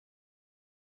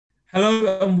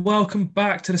Hello and welcome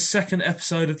back to the second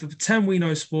episode of the Pretend We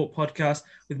Know Sport podcast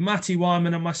with Matty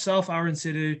Wyman and myself, Aaron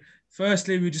Sidhu.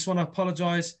 Firstly, we just want to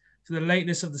apologise for the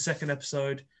lateness of the second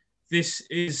episode. This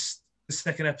is the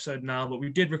second episode now, but we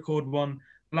did record one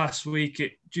last week.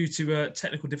 Due to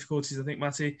technical difficulties, I think,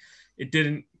 Matty, it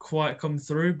didn't quite come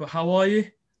through. But how are you?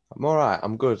 I'm all right.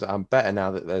 I'm good. I'm better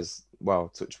now that there's,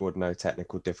 touch wood, no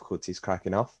technical difficulties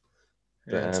cracking off.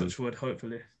 Yeah, But touch wood,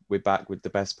 hopefully. we're back with the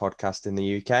best podcast in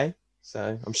the UK.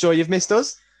 So I'm sure you've missed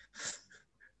us.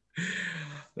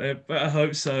 I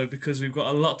hope so, because we've got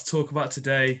a lot to talk about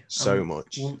today. So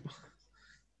much.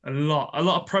 A lot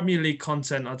of Premier League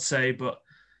content, I'd say, but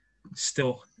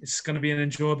still, it's going to be an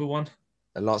enjoyable one.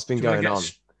 A lot's been going on.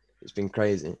 It's been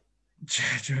crazy. Do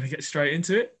you want to get straight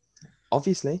into it?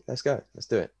 Obviously. Let's go. Let's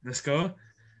do it. Let's go.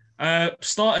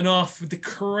 Starting off with the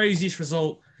craziest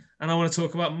result, and I want to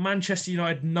talk about Manchester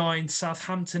United 9,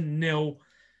 Southampton 0,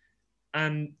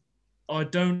 and I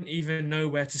don't even know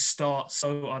where to start,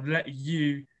 so I'll let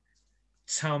you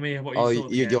tell me what you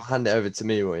thought. You'll hand it over to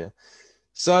me, will you?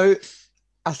 So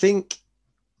I think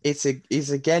it's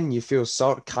again, you feel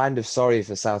kind of sorry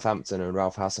for Southampton and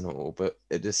Ralph Hasenhüttl, but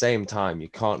at the same time, you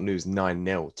can't lose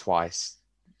 9-0 twice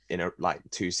in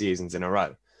 2 seasons in a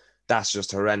row. That's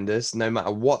just horrendous. No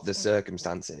matter what the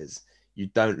circumstances, you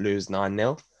don't lose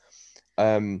 9-0.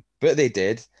 But they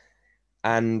did.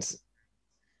 And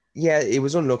yeah, it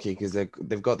was unlucky because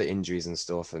they've got the injuries and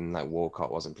stuff, and like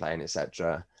Walcott wasn't playing,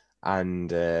 etc. And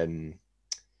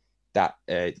that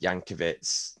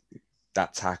Jankovic,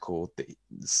 that tackle that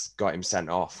got him sent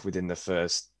off within the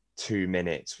first 2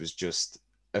 minutes was just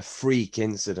a freak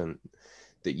incident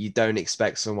that you don't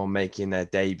expect someone making their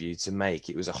debut to make.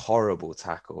 It was a horrible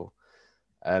tackle.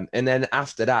 And then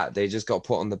after that, they just got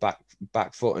put on the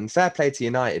back foot. And fair play to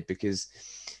United, because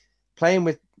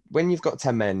when you've got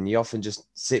 10 men, you often just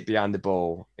sit behind the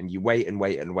ball and you wait and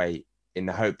wait and wait in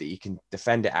the hope that you can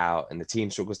defend it out and the team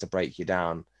struggles to break you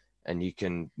down and you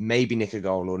can maybe nick a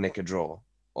goal or nick a draw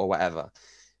or whatever.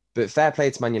 But fair play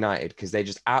to Man United, because they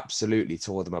just absolutely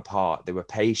tore them apart. They were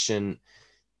patient,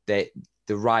 the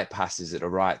right passes at the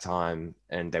right time,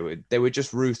 and they were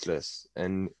just ruthless.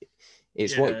 And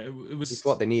it's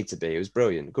what they need to be. It was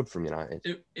brilliant. Good from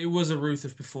United. It was a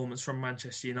ruthless performance from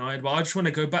Manchester United. But I just want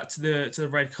to go back to the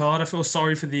red card. I feel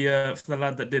sorry for the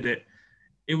lad that did it.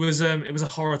 It was a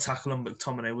horror tackle on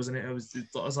McTominay, wasn't it? It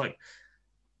was like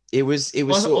it was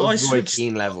sort of Roy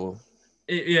Keane level.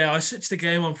 I switched the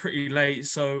game on pretty late,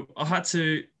 so I had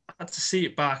to see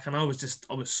it back, and I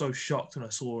was so shocked when I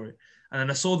saw it. And then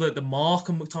I saw that the mark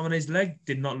on McTominay's leg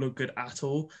did not look good at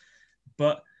all.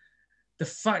 But the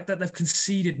fact that they've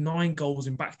conceded 9 goals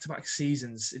in back-to-back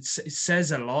seasons, it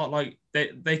says a lot. Like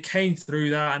they came through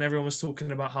that, and everyone was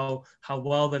talking about how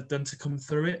well they've done to come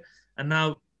through it. And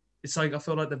now it's like I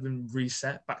feel like they've been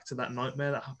reset back to that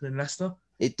nightmare that happened in Leicester.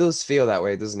 It does feel that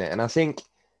way, doesn't it? And I think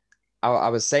I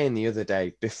was saying the other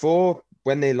day, before,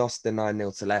 when they lost the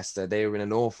 9-0 to Leicester, they were in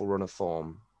an awful run of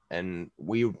form. And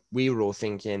we were all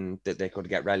thinking that they could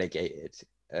get relegated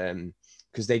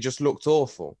because they just looked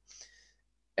awful.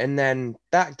 And then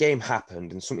that game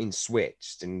happened and something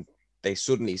switched and they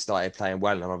suddenly started playing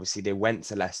well. And obviously they went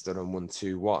to Leicester and won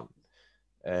 2-1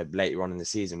 later on in the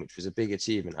season, which was a big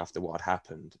achievement after what had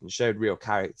happened and showed real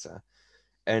character.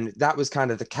 And that was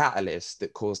kind of the catalyst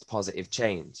that caused positive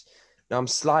change. Now, I'm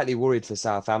slightly worried for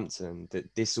Southampton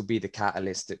that this will be the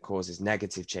catalyst that causes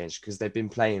negative change, because they've been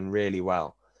playing really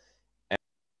well.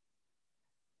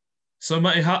 So,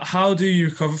 Matty, how do you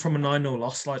recover from a 9-0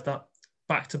 loss like that,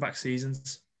 back-to-back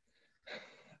seasons?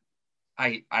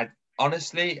 I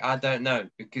honestly, I don't know,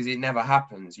 because it never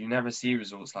happens. You never see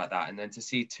results like that. And then to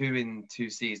see 2 in 2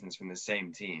 seasons from the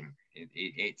same team,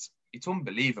 it's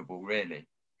unbelievable, really.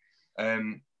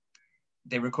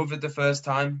 They recovered the first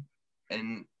time,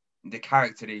 and the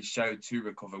character they showed to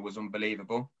recover was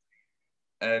unbelievable.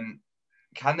 Can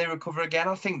they recover again?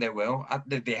 I think they will.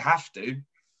 They have to.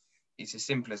 It's as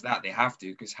simple as that. They have to,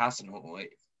 because Hasenhüttl,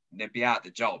 they'd be out the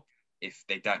job if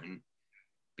they don't,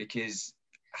 because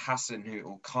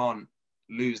Hasenhüttl can't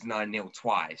lose 9-0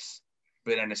 twice,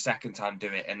 but then a second time do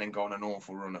it and then go on an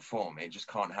awful run of form. It just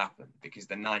can't happen, because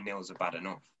the 9-0s are bad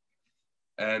enough.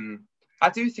 I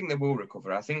do think they will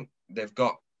recover. I think they've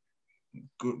got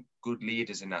good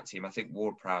leaders in that team. I think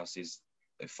Ward-Prowse is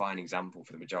a fine example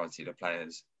for the majority of the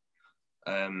players.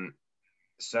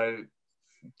 So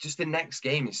just the next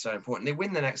game is so important. They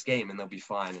win the next game and they'll be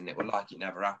fine, and it will like it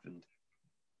never happened.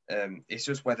 It's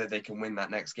just whether they can win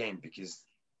that next game, because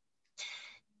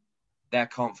their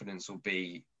confidence will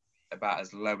be about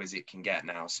as low as it can get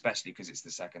now, especially because it's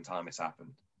the second time it's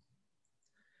happened.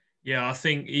 Yeah, I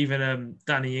think even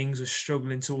Danny Ings was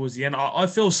struggling towards the end. I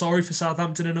feel sorry for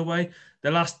Southampton in a way.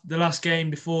 The last game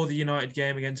before the United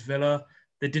game against Villa,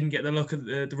 they didn't get the look of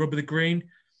the rub of the green,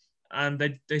 and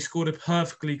they scored a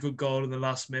perfectly good goal in the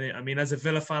last minute. I mean, as a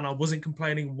Villa fan, I wasn't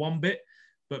complaining one bit,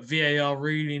 but VAR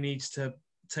really needs to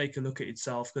take a look at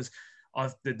itself because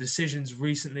the decisions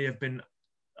recently have been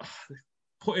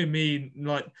putting me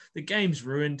like the game's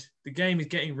ruined. The game is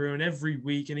getting ruined every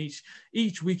week, and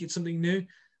each week it's something new.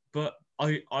 But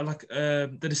I like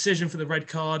the decision for the red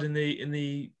card in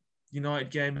the United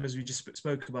game as we just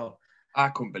spoke about. I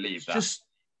couldn't believe that. Just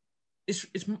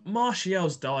it's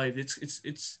Martial's dive.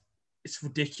 It's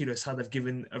ridiculous how they've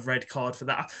given a red card for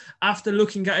that after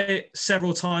looking at it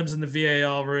several times in the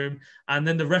VAR room, and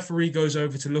then the referee goes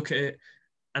over to look at it,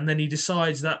 and then he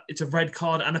decides that it's a red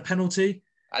card and a penalty.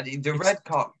 The red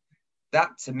card,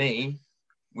 that to me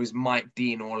was Mike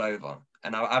Dean all over,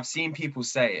 and I've seen people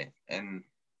say it. And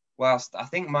whilst I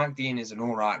think Mike Dean is an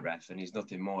all right ref, and he's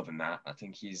nothing more than that, I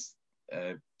think he's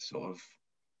a sort of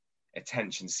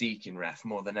attention-seeking ref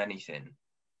more than anything.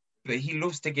 But he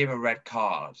loves to give a red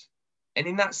card. And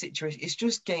in that situation, it's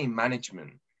just game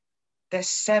management. They're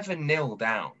 7-0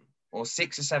 down, or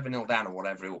 6 or 7-0 down, or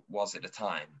whatever it was at the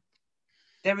time.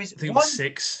 There is I think it was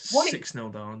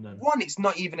 6-0 down then. One, it's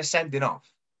not even a sending off.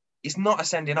 It's not a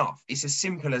sending off. It's as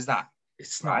simple as that.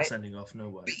 It's not sending off, no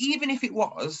way. But even if it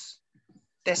was,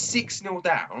 they're 6-0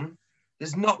 down.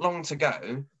 There's not long to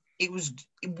go.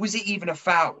 Was it even a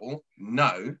foul?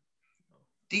 No.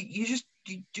 You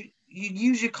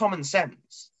use your common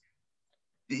sense.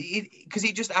 Because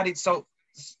it just added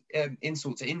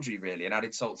insult to injury, really, and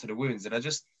added salt to the wounds. And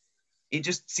it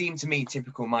just seemed to me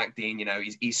typical Mike Dean. You know,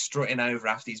 he's strutting over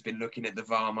after he's been looking at the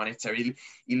VAR monitor. He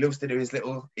loves to do his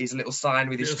little sign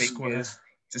with his fingers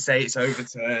to say it's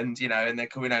overturned. You know, and they're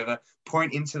coming over,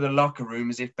 pointing to the locker room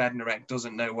as if Bednarek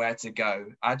doesn't know where to go.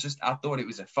 I thought it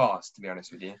was a farce, to be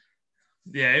honest with you.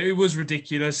 Yeah, it was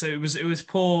ridiculous. It was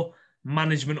poor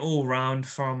management all round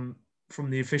from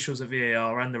the officials at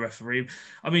VAR and the referee.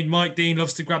 I mean, Mike Dean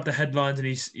loves to grab the headlines, and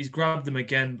he's grabbed them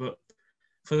again, but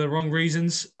for the wrong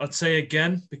reasons. I'd say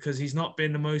again, because he's not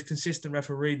been the most consistent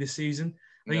referee this season.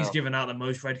 I think he's given out the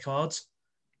most red cards.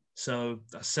 So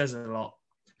that says a lot.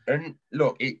 And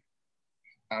look,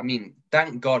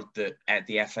 thank God that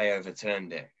the FA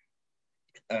overturned it,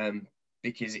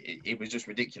 because it was just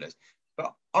ridiculous.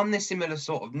 But on this similar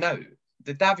sort of note,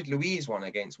 the David Luiz one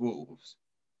against Wolves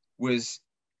was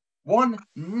one,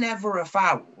 never a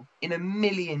foul in a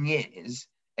million years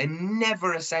and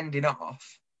never a sending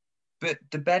off. But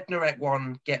the Bednarek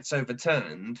one gets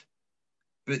overturned,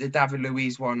 but the David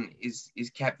Luiz one is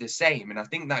kept the same. And I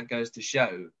think that goes to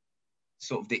show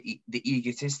sort of the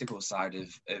egotistical side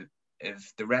of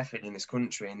the refereeing in this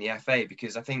country and the FA,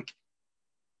 because I think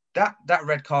that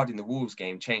red card in the Wolves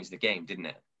game changed the game, didn't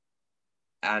it?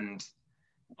 And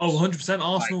 100%.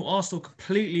 Arsenal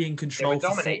completely in control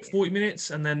for 40 minutes,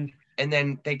 and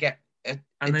then they get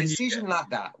a decision like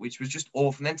that, which was just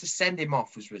awful. And then to send him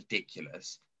off was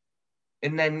ridiculous.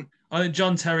 And then I think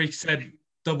John Terry said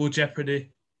double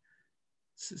jeopardy.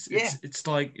 It's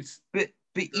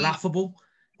laughable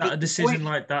that a decision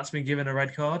like that's been given a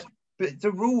red card. But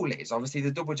the rule is obviously the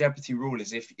double jeopardy rule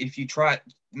is if you try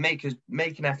make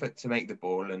an effort to make the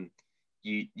ball and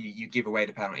you give away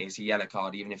the penalty, it's a yellow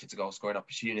card, even if it's a goal scoring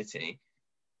opportunity.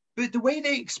 But the way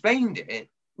they explained it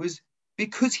was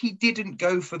because he didn't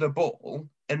go for the ball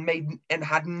and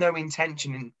had no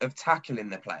intention of tackling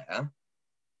the player.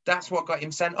 That's what got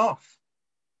him sent off.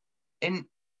 And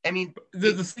I mean,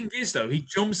 the thing is though, he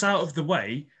jumps out of the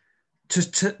way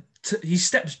he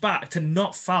steps back to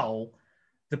not foul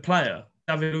the player.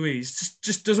 David Luiz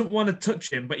just doesn't want to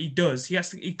touch him, but he does.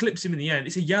 He clips him in the end.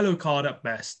 It's a yellow card at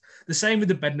best. The same with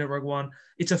the Bednarek one.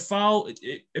 It's a foul.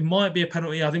 It might be a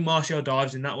penalty. I think Martial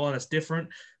dives in that one. That's different.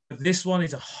 But this one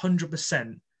is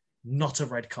 100% not a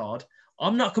red card.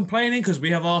 I'm not complaining because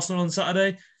we have Arsenal on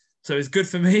Saturday, so it's good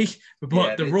for me.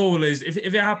 But the rule is, if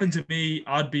it happened to me,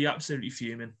 I'd be absolutely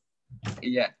fuming.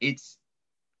 Yeah,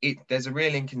 there's a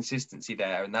real inconsistency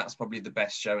there, and that's probably the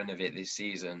best showing of it this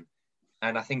season.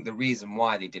 And I think the reason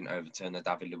why they didn't overturn the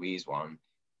David Luiz one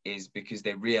is because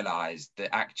they realised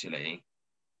that actually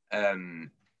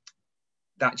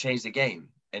that changed the game,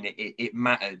 and it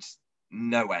mattered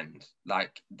no end.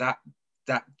 Like that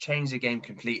changed the game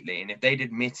completely. And if they'd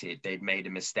admitted they'd made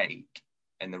a mistake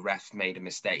and the ref made a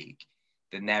mistake,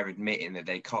 then they're admitting that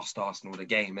they cost Arsenal the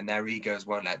game, and their egos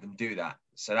won't let them do that.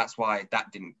 So that's why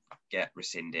that didn't get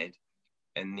rescinded,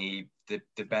 and the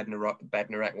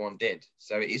Bednarek one did.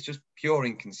 So it's just pure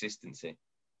inconsistency.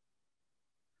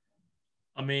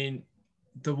 I mean,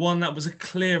 The one that was a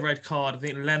clear red card. I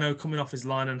think Leno coming off his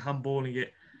line and handballing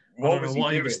it. I What don't was know he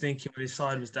what he doing? was thinking when his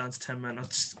side was down to 10 men.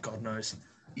 God knows.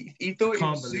 He thought he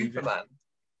Can't was believe it. Superman.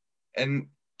 And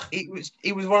it was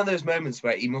one of those moments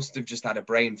where he must have just had a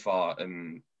brain fart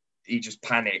and he just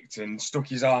panicked and stuck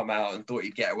his arm out and thought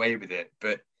he'd get away with it.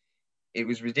 But it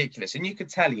was ridiculous. And you could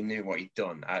tell he knew what he'd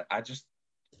done. I just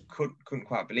couldn't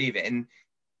quite believe it. And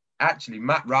actually,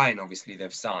 Matt Ryan, obviously,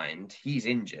 they've signed. He's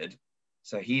injured,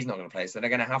 so he's not going to play. So they're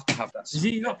going to have that. Is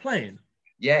he not playing?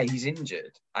 Yeah, he's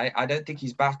injured. I don't think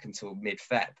he's back until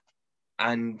mid-Feb.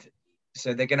 And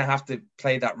so they're going to have to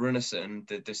play that Runarsson,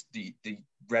 the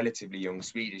relatively young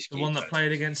Swedish The keeper. one that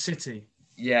played against City?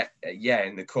 Yeah,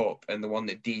 in the Cup, and the one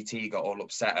that DT got all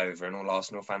upset over and all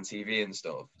Arsenal fan TV and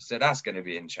stuff. So that's going to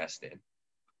be interesting.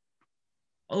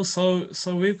 Also,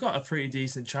 so we've got a pretty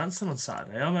decent chance then on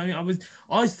Saturday. I mean,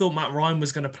 I thought Matt Ryan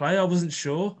was going to play. I wasn't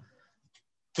sure.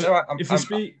 But so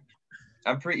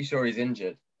I'm pretty sure he's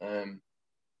injured.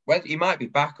 Whether he might be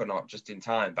back or not, just in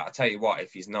time. But I tell you what,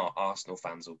 if he's not, Arsenal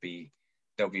fans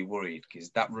they'll be worried because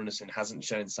that Runarsson hasn't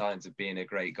shown signs of being a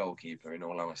great goalkeeper. In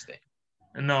all honesty.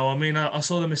 No, I mean, I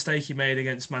saw the mistake he made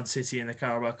against Man City in the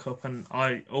Carabao Cup, and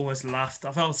I almost laughed.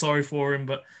 I felt sorry for him,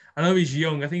 but I know he's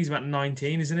young. I think he's about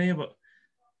 19, isn't he? But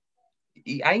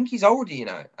I think he's older, you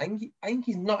know. I think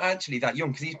he's not actually that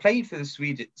young because he's played for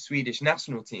the Swedish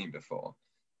national team before.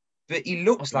 But he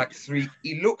looks like 3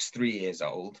 years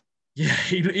old. Yeah,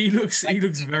 he looks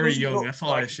very young. That's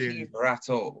what I assume. At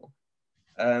all.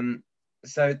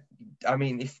 So I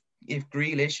mean, if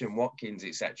Grealish and Watkins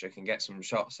etc. can get some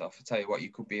shots off, I tell you what,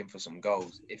 you could be in for some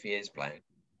goals if he is playing.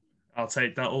 I'll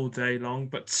take that all day long.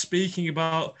 But speaking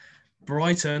about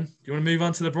Brighton, do you want to move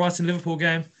on to the Brighton-Liverpool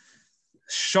game?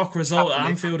 Shock result at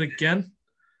Anfield again.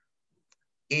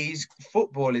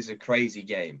 Football is a crazy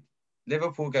game.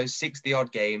 Liverpool goes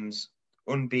 60-odd games,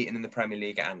 unbeaten in the Premier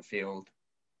League at Anfield.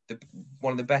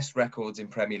 One of the best records in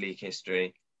Premier League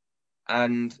history.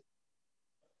 And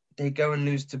they go and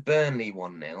lose to Burnley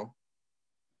 1-0.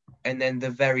 And then the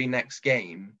very next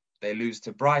game, they lose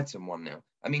to Brighton 1-0.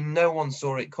 I mean, no one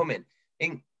saw it coming. I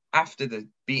think after the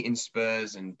beating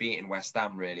Spurs and beating West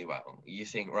Ham really well, you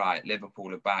think, right,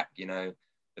 Liverpool are back, you know,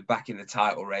 they're back in the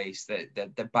title race, they're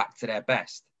back to their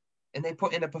best. And they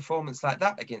put in a performance like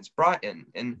that against Brighton.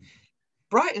 And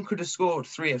Brighton could have scored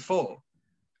 3 or 4.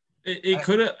 It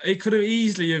could have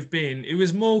easily have been. It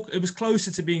was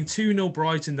closer to being 2-0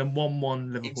 Brighton than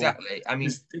 1-1 Liverpool. Exactly. I mean,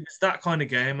 it was that kind of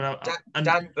game. And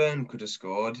Dan Burn could have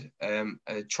scored.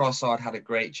 Trossard had a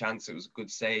great chance. It was a good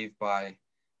save by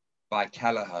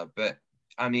Kelleher. But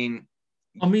I mean,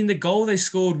 the goal they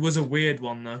scored was a weird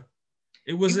one though.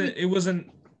 He didn't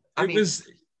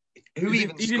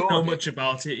know much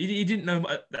about it. He didn't know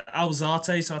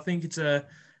Alzate, so I think it's a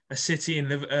city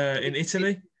in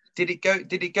Italy. Did it go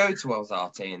to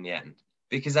Alzate in the end?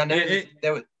 Because I know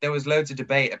there was loads of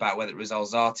debate about whether it was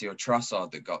Alzate or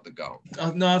Trossard that got the goal.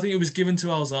 No, I think it was given to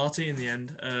Alzate in the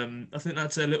end. I think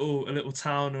that's a little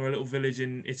town or a little village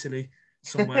in Italy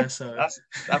somewhere. So that's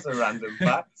a random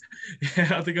fact.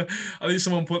 Yeah, I think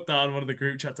someone put that on one of the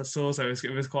group chats I saw, so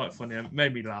it was quite funny. It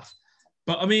made me laugh.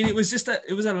 But I mean, it was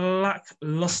a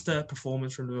lackluster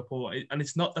performance from Liverpool, and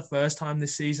it's not the first time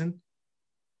this season.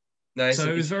 No,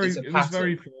 so it was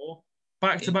very poor.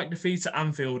 Back-to-back defeats at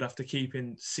Anfield after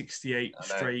keeping 68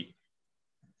 straight.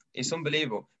 It's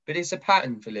unbelievable. But it's a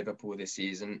pattern for Liverpool this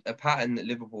season, a pattern that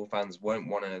Liverpool fans won't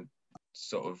want to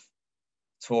sort of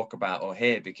talk about or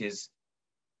hear because,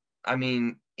 I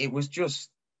mean, it was just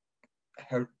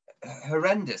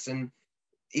horrendous. And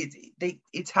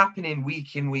it's happening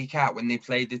week in, week out when they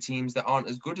play the teams that aren't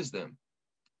as good as them.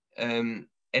 And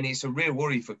it's a real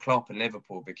worry for Klopp and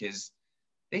Liverpool because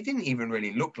they didn't even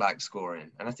really look like scoring.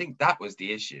 And I think that was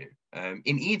the issue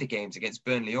in either games against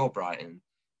Burnley or Brighton.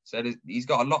 So he's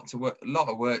got a lot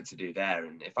of work to do there.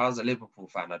 And if I was a Liverpool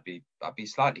fan, I'd be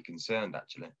slightly concerned,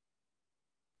 actually.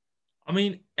 I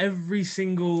mean, I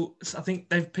think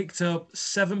they've picked up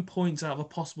 7 points out of a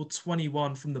possible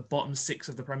 21 from the bottom 6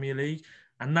 of the Premier League.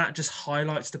 And that just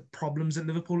highlights the problems at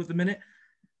Liverpool at the minute.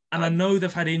 And I know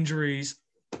they've had injuries,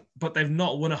 but they've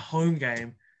not won a home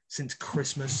game since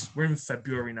Christmas. We're in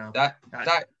February now. That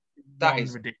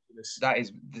is ridiculous. That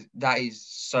is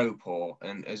so poor.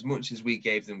 And as much as we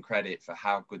gave them credit for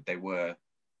how good they were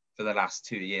for the last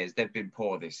 2 years, they've been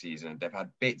poor this season. They've had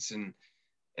bits and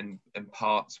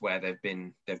parts where they've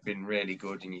been really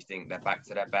good, and you think they're back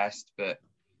to their best. But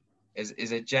as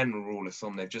a general rule of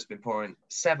thumb, they've just been pouring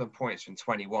 7 points from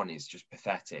 21 is just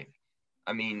pathetic.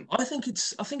 I mean, I think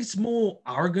it's more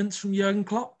arrogance from Jurgen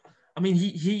Klopp. I mean,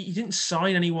 he didn't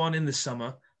sign anyone in the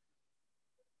summer.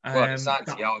 Well, they signed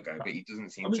That- Thiago, but he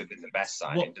doesn't seem I mean, to have been the best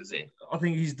signing, does he? I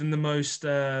think he's done the most.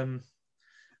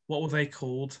 What were they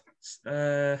called?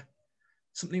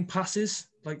 Something passes.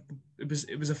 Like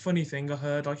it was a funny thing I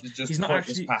heard. Like Just he's not pointless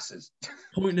actually passes.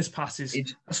 pointless passes.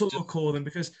 It That's what we'll call them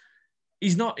because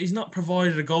he's not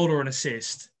provided a goal or an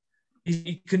assist.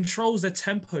 He controls their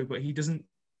tempo, but he doesn't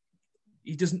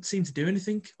seem to do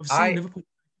anything. I've seen Liverpool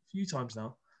a few times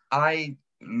now. I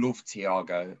love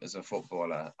Thiago as a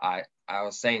footballer. I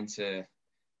was saying to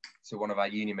one of our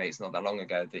uni mates not that long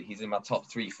ago that he's in my top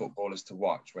 3 footballers to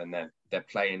watch when they're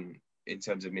playing in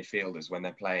terms of midfielders, when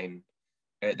they're playing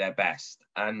at their best.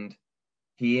 And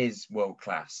he is world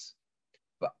class.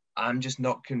 But I'm just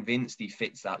not convinced he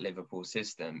fits that Liverpool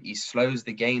system. He slows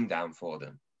the game down for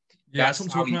them. Yeah, that's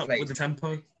what I'm talking about with the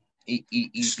tempo.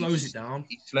 He slows it down.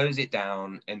 He slows it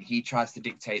down and he tries to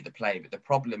dictate the play. But the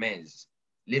problem is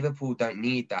Liverpool don't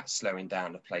need that slowing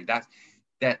down the play.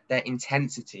 Their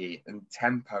intensity and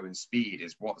tempo and speed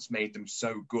is what's made them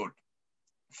so good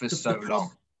for so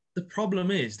long. The problem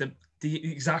is that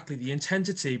the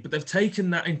intensity, but they've taken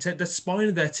that the spine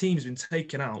of their team has been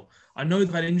taken out. I know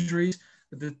they've had injuries,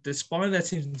 but the spine of their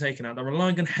team has been taken out. They're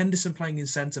relying on Henderson playing in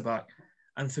centre back,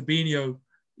 and Fabinho.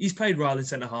 He's played well in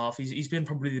centre half. He's been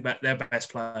probably their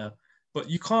best player, but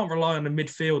you can't rely on a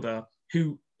midfielder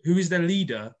who is their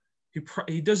leader.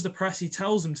 He does the press. He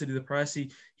tells them to do the press.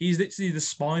 He's literally the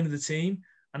spine of the team.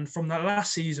 And from that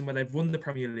last season where they've won the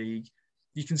Premier League,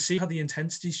 you can see how the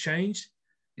intensity's changed.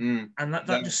 And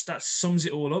that sums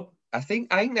it all up. I think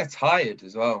they're tired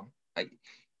as well.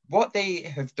 What they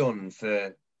have done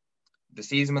for the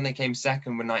season when they came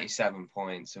second with 97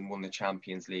 points and won the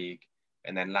Champions League,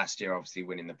 and then last year obviously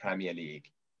winning the Premier League,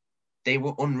 they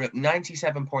were unreal.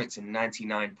 97 points and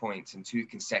 99 points in 2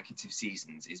 consecutive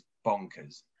seasons is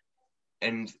bonkers.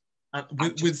 And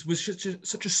with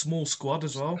such a small squad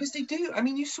as well. Because they do. I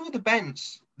mean, you saw the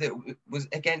bench that was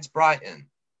against Brighton.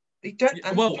 They don't.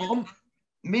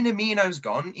 Minamino's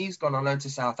gone. He's gone on loan to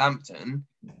Southampton.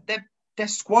 Their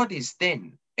squad is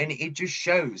thin, and it just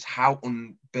shows how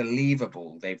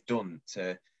unbelievable they've done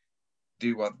to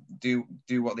do what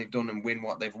they've done and win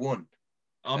what they've won.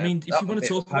 I mean, if you want to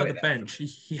talk about the bench,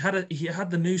 he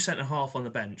had the new centre half on the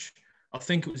bench. I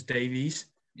think it was Davies.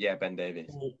 Yeah, Ben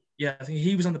Davies. Yeah, I think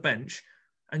he was on the bench,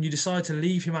 and you decide to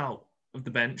leave him out of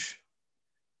the bench.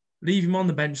 Leave him on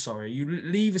the bench, sorry. You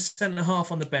leave a centre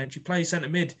half on the bench. You play centre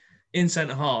mid in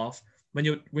centre half when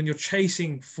you're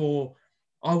chasing for.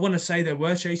 I want to say they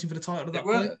were chasing for the title at that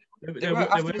point. They were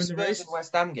after the Spurs and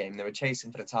West Ham game. They were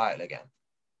chasing for the title again.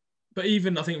 But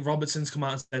even I think Robertson's come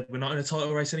out and said we're not in a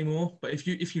title race anymore. But if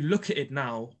you look at it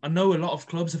now, I know a lot of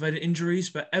clubs have had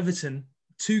injuries, but Everton,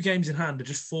 2 games in hand, are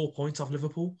just 4 points off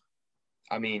Liverpool.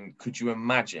 I mean, could you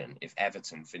imagine if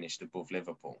Everton finished above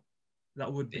Liverpool?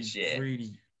 That would be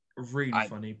really, really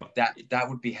funny. But that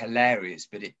would be hilarious.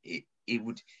 But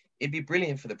it'd be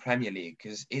brilliant for the Premier League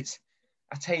because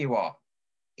I tell you what,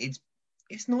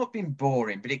 it's not been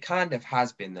boring, but it kind of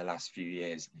has been the last few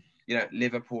years. You know,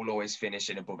 Liverpool always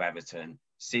finishing above Everton,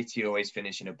 City always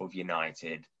finishing above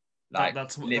United.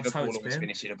 Liverpool always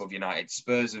finishing above United.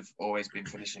 Spurs have always been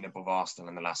finishing above Arsenal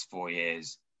in the last 4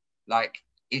 years.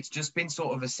 It's just been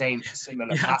sort of a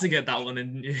similar. You had to get that one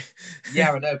in, didn't you?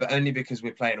 Yeah, I know, but only because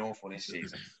we're playing awful this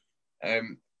season.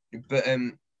 But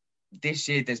this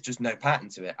year there's just no pattern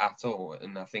to it at all,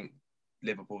 and I think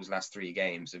Liverpool's last 3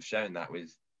 games have shown that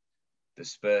with the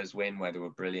Spurs win where they were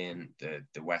brilliant, the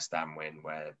West Ham win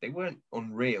where they weren't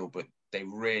unreal, but they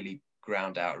really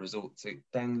ground out a result to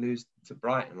then lose to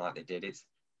Brighton like they did.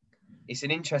 It's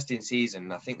an interesting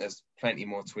season. I think there's plenty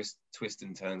more twists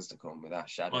and turns to come with that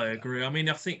shadow. I agree. I mean,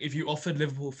 I think if you offered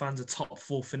Liverpool fans a top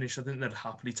 4 finish, I think they'd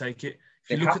happily take it.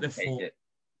 If you look at the form,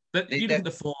 look at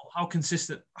the form,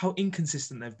 how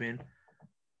inconsistent they've been,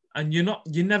 and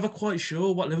you're never quite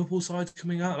sure what Liverpool side's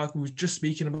coming out. Like we were just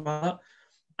speaking about that,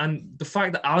 and the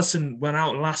fact that Alisson went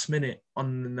out last minute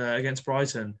on against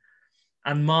Brighton,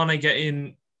 and Mane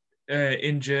getting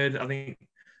injured. I think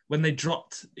when he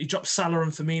dropped Salah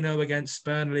and Firmino against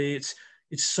Burnley.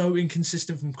 It's so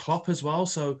inconsistent from Klopp as well.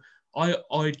 So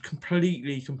I'd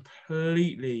completely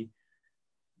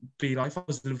be like, if I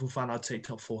was a Liverpool fan, I'd take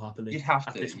top 4 happily. You'd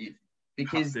have to,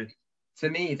 because to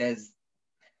me,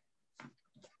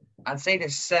 I'd say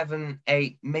there's 7,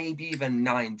 8, maybe even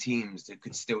 9 teams that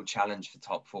could still challenge for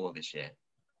top 4 this year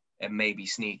and maybe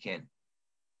sneak in.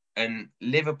 And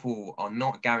Liverpool are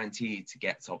not guaranteed to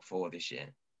get top 4 this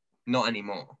year, not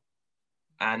anymore.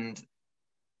 And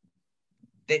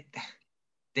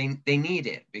they need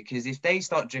it, because if they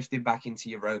start drifting back into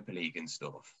Europa League and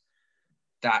stuff,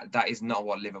 that is not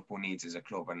what Liverpool needs as a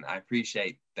club. And I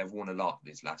appreciate they've won a lot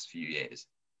these last few years,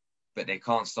 but they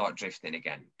can't start drifting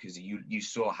again because you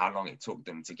saw how long it took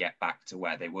them to get back to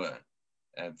where they were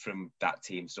from that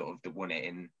team sort of that won it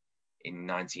in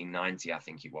 1990, I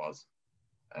think it was.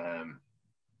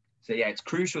 So yeah, it's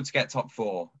crucial to get top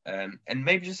 4 and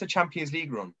maybe just a Champions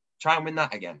League run. Try and win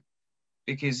that again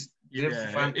because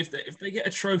and if they get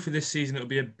a trophy this season, it'll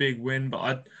be a big win.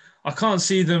 But I can't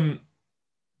see them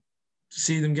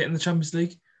getting the Champions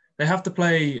League. They have to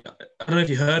play. I don't know if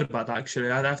you heard about that actually.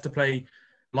 They have to play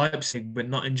Leipzig, but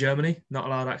not in Germany. Not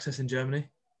allowed access in Germany.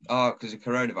 Oh, because of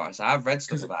coronavirus. I've read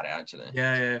stuff about it actually.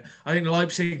 Yeah. I think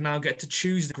Leipzig now get to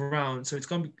choose the ground, so it's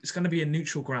going to be a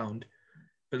neutral ground,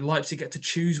 but Leipzig get to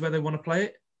choose where they want to play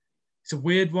it. It's a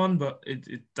weird one, but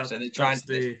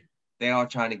they are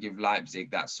trying to give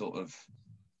Leipzig that sort of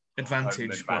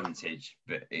advantage,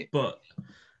 but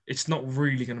it's not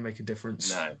really going to make a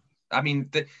difference. No, I mean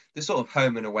the sort of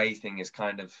home and away thing is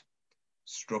kind of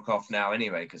struck off now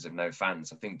anyway because of no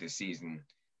fans. I think this season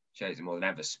shows it more than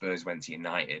ever. Spurs went to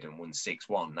United and won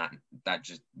 6-1. That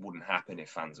just wouldn't happen if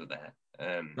fans were there.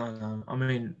 No. I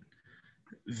mean,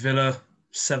 Villa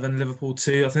 7, Liverpool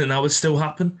 2. I think that would still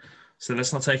happen. So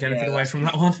let's not take anything away from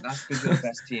that one. That's because you're the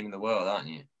best team in the world, aren't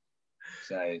you?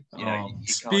 So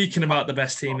speaking about the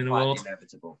best team in the world.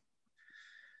 Inevitable.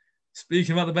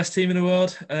 Speaking about the best team in the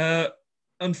world,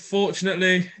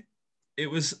 unfortunately, it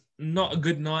was not a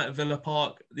good night at Villa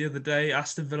Park the other day.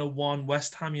 Aston Villa 1,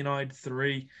 West Ham United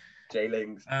 3. Jay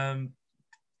Lings. A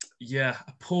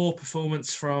poor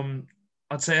performance from,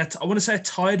 I want to say a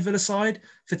tired Villa side.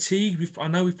 Fatigue. I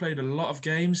know we've played a lot of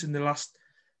games in the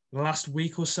last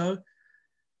week or so,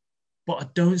 but I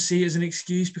don't see it as an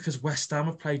excuse because West Ham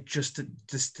have played just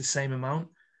the same amount.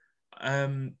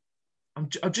 I'm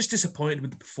just disappointed with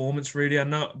the performance, really. I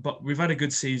know, but we've had a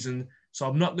good season, so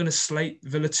I'm not going to slate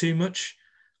Villa too much.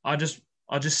 I'm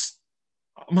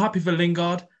happy for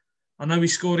Lingard. I know he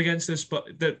scored against us, but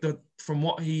from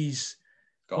what he's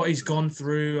gone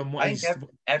through and what he's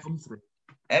gone through,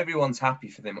 everyone's happy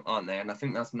for them, aren't they? And I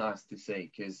think that's nice to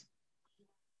see because,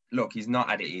 look, he's not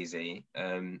had it easy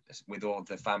with all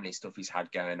the family stuff he's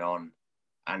had going on,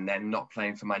 and then not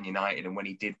playing for Man United, and when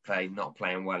he did play, not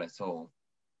playing well at all.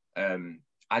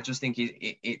 I just think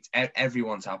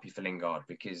everyone's happy for Lingard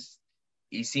because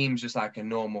he seems just like a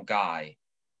normal guy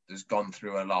that's gone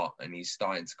through a lot, and he's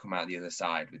starting to come out the other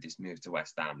side with this move to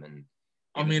West Ham. And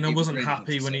I wasn't really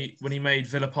happy when he made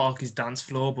Villa Park his dance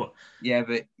floor, but yeah,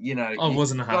 but I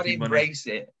wasn't happy. Embrace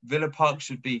it. Villa Park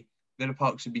should be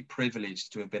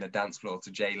privileged to have been a dance floor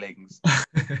to Jay Lings.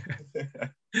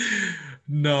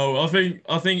 No, I think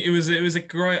it was a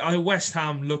great. West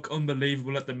Ham look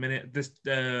unbelievable at the minute. This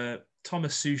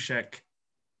Thomas Tuchel,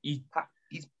 he's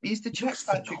the Czech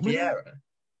Patrick Vieira.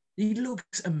 He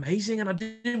looks amazing, and I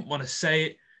didn't want to say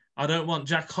it. I don't want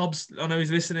Jack Hobbs. I know he's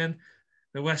listening.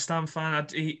 The West Ham fan.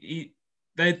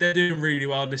 They're doing really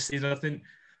well this season. I think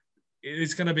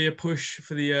it's going to be a push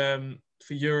for the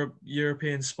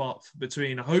European spot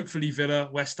between hopefully Villa,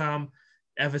 West Ham,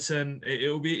 Everton.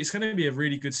 It's going to be a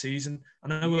really good season. I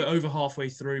know we're over halfway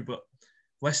through, but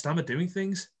West Ham are doing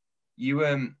things.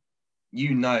 You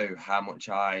know how much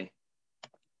I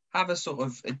have a sort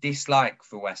of a dislike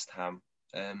for West Ham,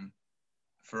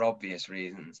 for obvious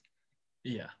reasons.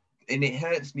 Yeah, and it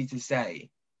hurts me to say,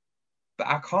 but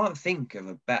I can't think of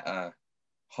a better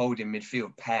holding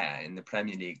midfield pair in the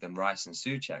Premier League than Rice and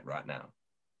Souček right now.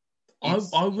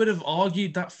 I would have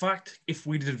argued that fact if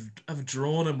we'd have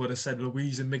drawn and would have said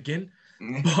Louise and McGinn.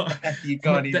 But you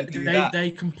can't even do that.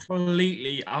 They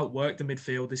completely outworked the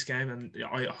midfield this game, and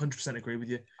I 100% agree with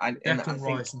you. Declan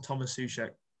Rice and Thomas Souček.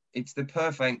 It's the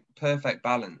perfect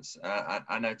balance.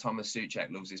 I know Thomas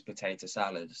Souček loves his potato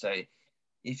salad, so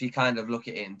if you kind of look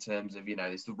at it in terms of,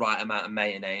 it's the right amount of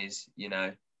mayonnaise,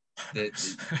 the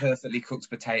perfectly cooked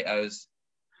potatoes.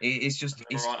 It's just the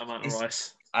right amount of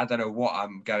rice. I don't know what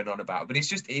I'm going on about, but it's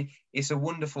just it's a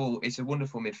wonderful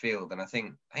midfield, and I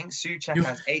think Souček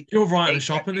has 8. You're right at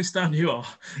shopping this down. You are.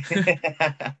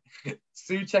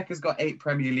 Souček has got 8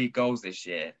 Premier League goals this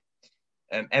year.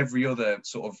 Every other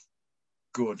sort of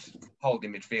good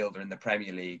holding midfielder in the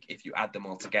Premier League, if you add them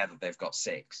all together, they've got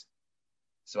 6.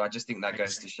 So I just think that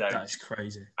goes to show that's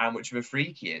crazy how much of a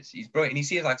freak he is. He's brilliant, and he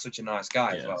seems like such a nice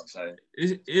guy as well. So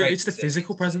it's the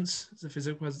physical presence. It's the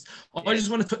physical presence. Yeah. I just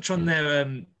want to touch on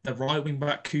the right wing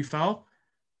back Kufal,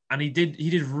 and he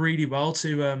did really well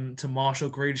to marshal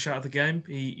Grealish out of the game.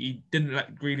 He didn't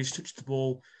let Grealish touch the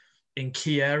ball in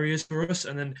key areas for us,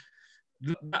 and then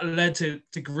that led to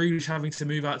Grealish having to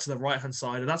move out to the right-hand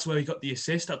side. And that's where he got the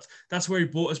assist. That's where he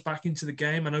brought us back into the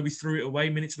game. I know we threw it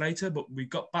away minutes later, but we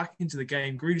got back into the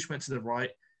game. Grealish went to the right,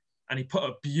 and he put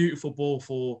a beautiful ball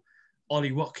for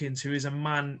Ollie Watkins, who is a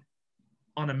man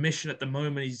on a mission at the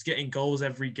moment. He's getting goals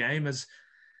every game.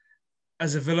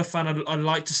 As a Villa fan, I'd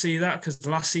like to see that, because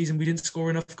last season we didn't score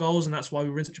enough goals, and that's why we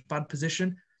were in such a bad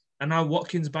position. And now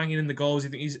Watkins banging in the goals. I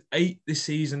think he's 8 this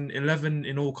season, 11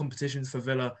 in all competitions for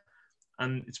Villa.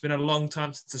 And it's been a long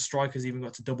time since the strikers even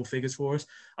got to double figures for us.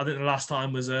 I think the last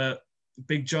time was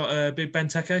Big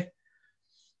Benteke.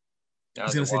 That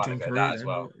was a while ago, that as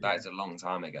well. That is a long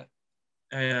time ago.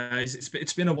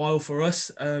 It's been a while for us.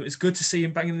 It's good to see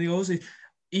him banging the goals.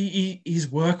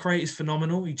 His work rate is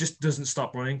phenomenal. He just doesn't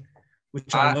stop running,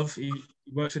 which I love. He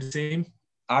works for the team.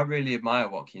 I really admire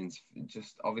Watkins,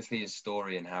 just obviously his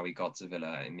story and how he got to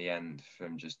Villa in the end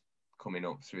from just coming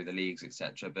up through the leagues,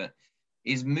 etc. But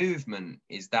his movement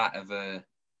is that of a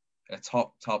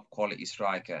top quality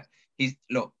striker.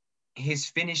 His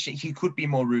finishing, he could be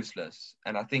more ruthless,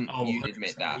 and I think you'd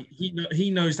admit that. He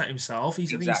knows that himself. I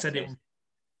think he said it Exactly.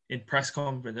 in press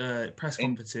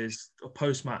conferences or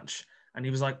post match, and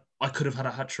he was like, "I could have had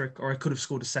a hat trick, or I could have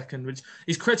scored a second," which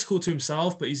is critical to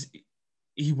himself, but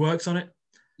he works on it.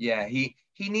 Yeah, he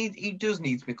does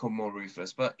need to become more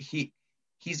ruthless, but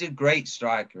he's a great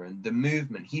striker, and the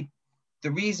movement,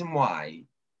 the reason why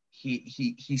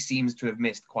he seems to have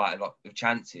missed quite a lot of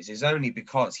chances is only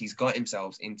because he's got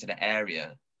himself into the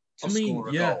area to score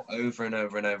a goal over and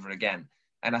over and over again.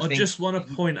 And I think just want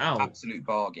to point out, absolute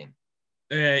bargain.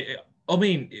 I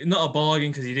mean, not a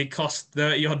bargain, because he did cost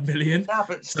 30-odd million. Nah,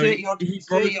 but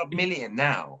 30-odd million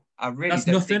now. I really that's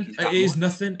don't nothing. think It is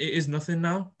nothing. It is nothing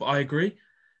now. But I agree.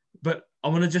 But I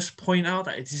want to just point out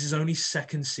that this is his only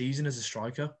second season as a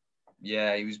striker.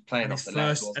 Yeah, he was playing off the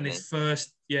left, wasn't he?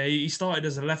 He started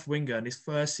as a left winger, and his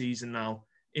first season now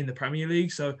in the Premier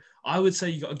League. So I would say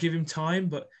you got to give him time,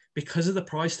 but because of the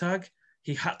price tag,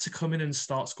 he had to come in and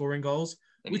start scoring goals,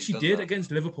 which he did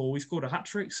against Liverpool. He scored a hat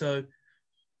trick, so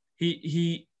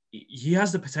he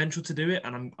has the potential to do it,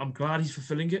 and I'm glad he's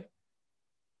fulfilling it.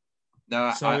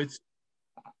 No, so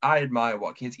I admire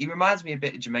Watkins. He reminds me a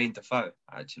bit of Jermaine Defoe,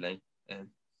 actually.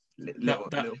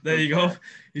 There you go.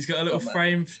 He's got a little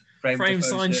frame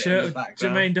signed shirt of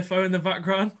Jermaine Defoe in the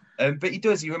background. But he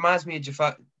does. He reminds me of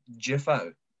Defoe.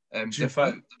 Defoe.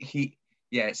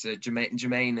 It's a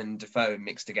Jermaine and Defoe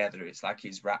mixed together. It's like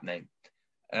his rap name.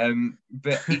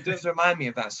 But he does remind me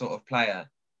of that sort of player.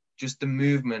 Just the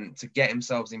movement to get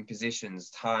himself in positions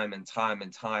time and time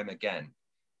and time again.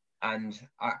 And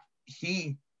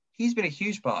he's been a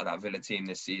huge part of that Villa team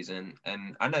this season.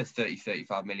 And I know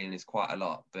 35 million is quite a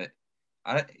lot, but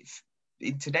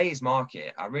in today's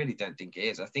market, I really don't think it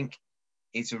is. I think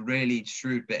it's a really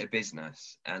shrewd bit of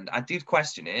business. And I did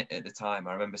question it at the time.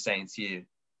 I remember saying to you,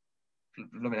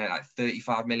 looking at like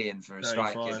 35 million for a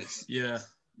striker. It's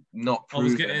not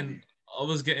proven. I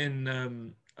was getting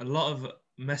a lot of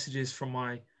messages from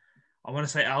I want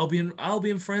to say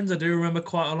Albion friends. I do remember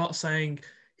quite a lot saying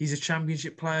he's a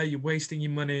championship player, you're wasting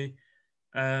your money.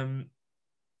 But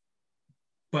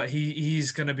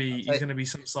he's gonna be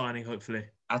some signing, hopefully.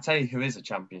 I'll tell you who is a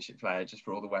championship player, just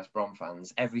for all the West Brom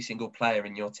fans. Every single player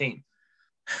in your team.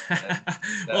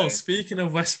 Well, speaking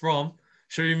of West Brom,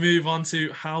 shall we move on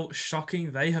to how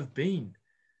shocking they have been?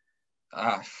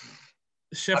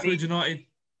 Sheffield United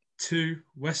 2,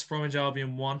 West Bromwich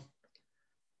Albion 1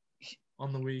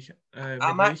 on the week.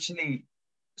 I'm actually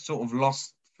sort of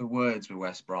lost for words with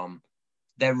West Brom.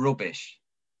 They're rubbish.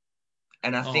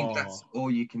 And I think that's all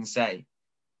you can say.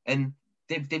 And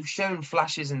they've shown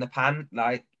flashes in the pan,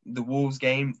 like the Wolves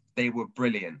game, they were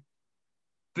brilliant.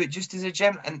 But just as a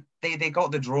general, and they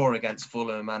got the draw against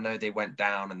Fulham. I know they went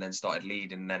down and then started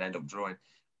leading and then ended up drawing.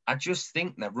 I just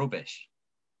think they're rubbish.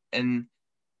 And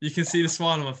you can see the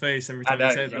smile on my face every time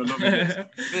you say that.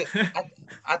 But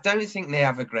I don't think they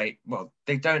have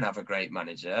they don't have a great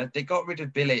manager. They got rid of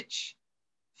Bilic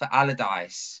for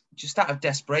Allardyce just out of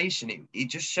desperation. It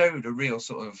just showed a real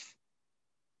sort of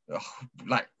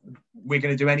like we're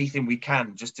going to do anything we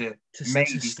can just to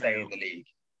maybe stay in the league.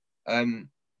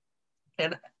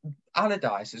 And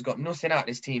Allardyce has got nothing out of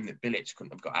this team that Bilic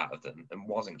couldn't have got out of them and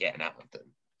wasn't getting out of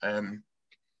them.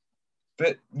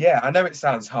 But yeah, I know it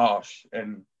sounds harsh,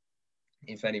 and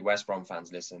if any West Brom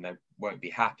fans listen, they won't be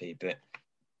happy. But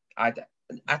I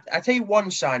tell you one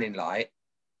shining light: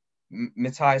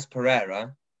 Matthias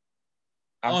Pereira.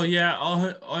 I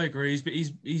agree.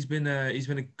 He's been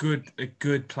a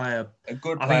good player. A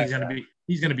good player. I think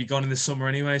he's gonna be gone in the summer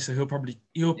anyway, so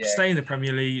he'll stay in the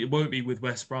Premier League. It won't be with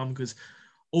West Brom because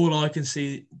all I can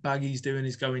see Baggy's doing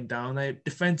is going down.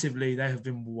 Defensively they have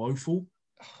been woeful.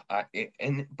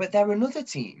 But they're another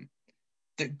team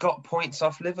that got points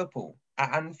off Liverpool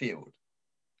at Anfield.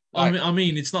 Like, I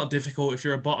mean, it's not difficult if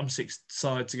you're a bottom six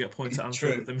side to get points at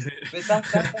Anfield true. at the minute. But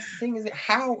that's the thing, is it?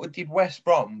 How did West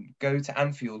Brom go to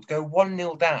Anfield, go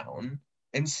 1-0 down,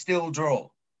 and still draw?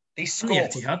 They And the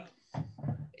scored. Etihad.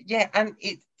 Yeah, and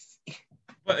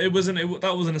But it wasn't.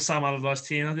 That wasn't a Sam Allardyce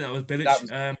team. I think that was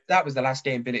Bilic. that was the last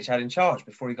game Bilic had in charge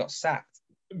before he got sacked.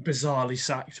 Bizarrely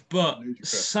sacked. But Ludicrous.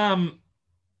 Sam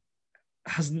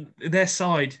has their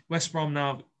side, West Brom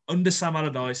now, under Sam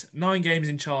Allardyce, 9 games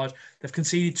in charge. They've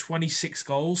conceded 26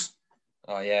 goals.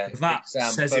 Oh yeah, That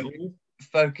says it all.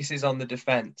 Focuses on the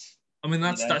defense. I mean,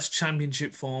 that's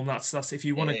championship form. That's if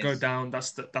you want to go down,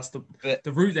 that's the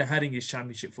route they're heading is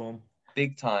championship form.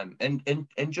 Big time. And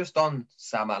just on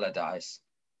Sam Allardyce,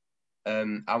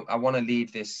 I want to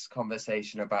lead this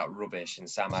conversation about rubbish and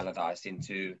Sam Allardyce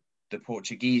into the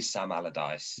Portuguese Sam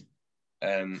Allardyce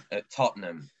at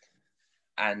Tottenham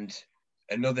and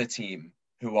another team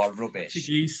who are rubbish.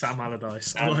 Portuguese Sam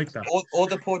Allardyce. I like that. Or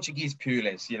the Portuguese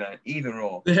Pulis, either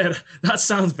or. Yeah, that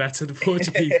sounds better, the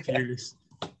Portuguese Pulis.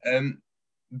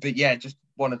 But yeah, just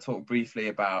want to talk briefly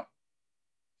about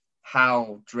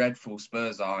how dreadful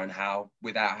Spurs are and how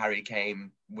without Harry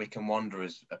Kane, Wycombe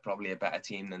Wanderers are probably a better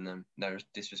team than them. No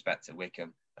disrespect to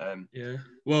Wycombe. Yeah.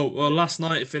 Well, last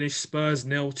night it finished Spurs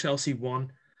 0, Chelsea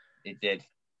 1. It did.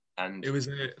 And it was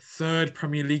a 3rd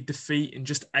Premier League defeat in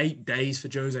just 8 days for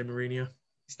Jose Mourinho.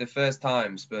 It's the first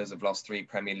time Spurs have lost 3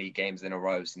 Premier League games in a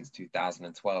row since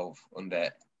 2012 under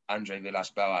Andre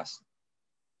Villas-Boas,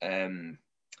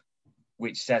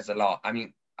 which says a lot. I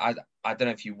mean, I don't know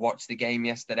if you watched the game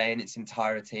yesterday in its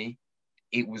entirety.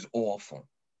 It was awful.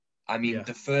 I mean,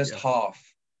 the first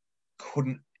half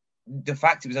couldn't... The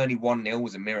fact it was only 1-0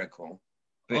 was a miracle.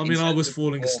 But I mean, I was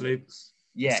falling asleep.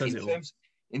 Yeah,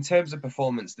 in terms of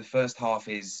performance, the first half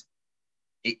is...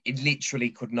 It literally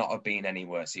could not have been any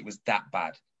worse. It was that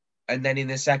bad. And then in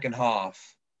the second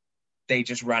half, they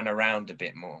just ran around a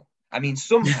bit more. I mean,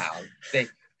 somehow they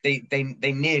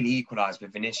nearly equalised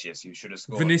with Vinicius, who should have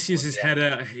scored. Vinicius's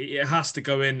header, it has to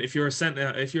go in. If you're a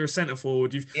centre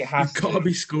forward, you've got to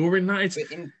be scoring that.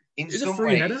 It's some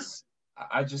ways, header.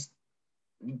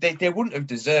 They wouldn't have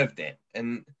deserved it.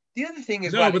 And the other thing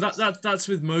is, but that's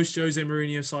with most Jose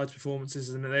Mourinho side's performances,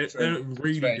 isn't it? They don't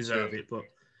really deserve it, but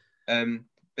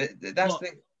that's the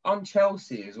thing on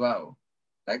Chelsea as well.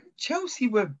 Like Chelsea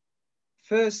were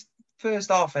first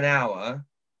half an hour,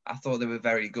 I thought they were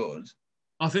very good.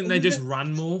 I think they just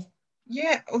ran more.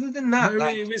 Yeah, other than that,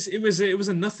 it was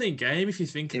a nothing game if you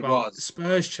think about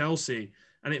Spurs Chelsea,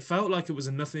 and it felt like it was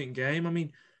a nothing game. I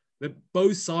mean,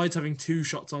 both sides having 2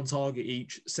 shots on target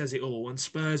each says it all, and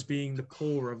Spurs being the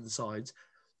poorer of the sides.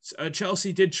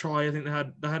 Chelsea did try. I think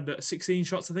they had 16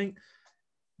 shots. I think.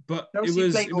 But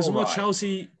Chelsea it was more right.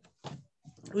 Chelsea.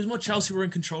 It was more Chelsea were in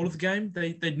control of the game.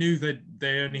 They knew that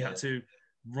they only had to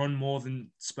run more than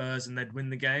Spurs and they'd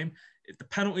win the game. If the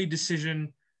penalty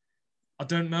decision, I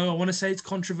don't know. I want to say it's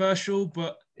controversial,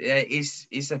 but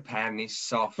it's a pen. It's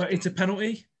soft, but it's a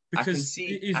penalty because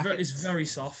it's very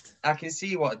soft. I can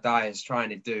see what Dyer's trying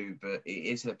to do, but it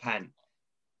is a pen.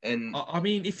 And I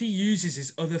mean, if he uses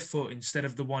his other foot instead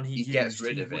of the one he used, gets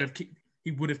rid of it. He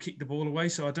would have kicked the ball away.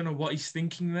 So I don't know what he's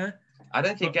thinking there. I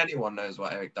don't think anyone knows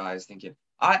what Eric Dyer is thinking.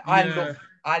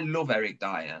 I love Eric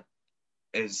Dyer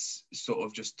as sort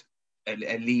of just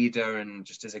a leader and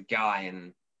just as a guy,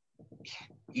 and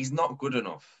he's not good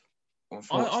enough.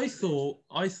 Unfortunately.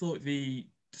 I thought the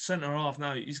centre half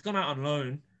now he's gone out on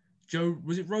loan. Joe,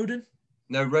 was it Rodon?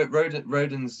 No,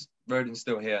 Rodon's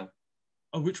still here.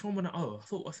 Oh, which one went out? Oh, I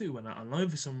thought he went out on loan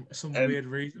for some weird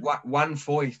reason. One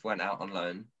Foyth went out on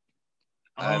loan.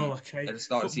 Oh, okay.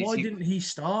 But why didn't he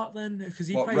start then? Because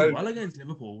he played well against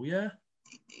Liverpool, yeah.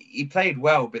 He played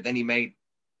well, but then he made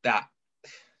that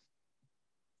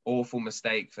awful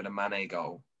mistake for the Mane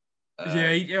goal.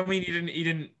 He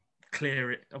didn't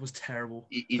clear it. That was terrible.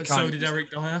 But so did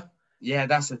Eric Dyer. Yeah,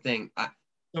 that's the thing.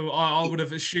 I would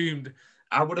have assumed.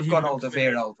 I would have gone old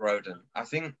Rodon. I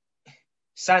think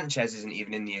Sanchez isn't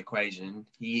even in the equation.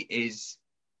 He is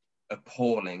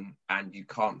appalling, and you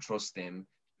can't trust him.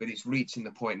 But it's reaching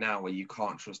the point now where you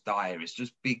can't trust Dyer. It's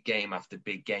just big game after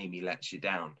big game. He lets you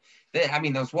down. I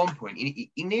mean, there was one point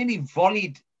he nearly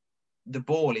volleyed the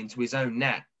ball into his own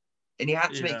net, and he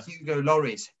had to make Hugo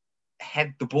Lloris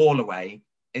head the ball away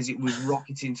as it was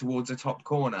rocketing towards the top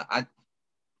corner.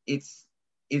 It's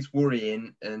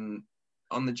worrying. And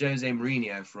on the Jose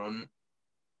Mourinho front,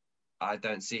 I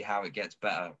don't see how it gets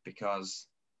better, because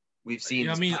we've seen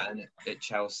this pattern at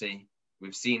Chelsea.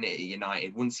 We've seen it at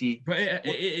United. But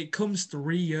it comes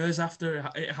 3 years after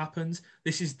it happens.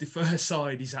 This is the first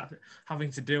side he's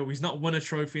having to deal with. He's not won a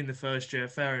trophy in the first year.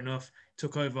 Fair enough.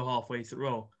 Took over halfway through.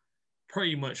 Well,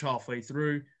 pretty much halfway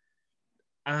through.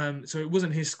 So it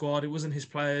wasn't his squad, it wasn't his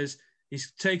players.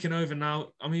 He's taken over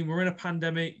now. I mean, we're in a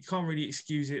pandemic. You can't really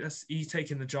excuse it. He's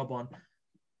taking the job on.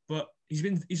 But he's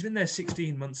been there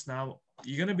 16 months now.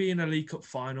 You're going to be in a League Cup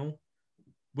final,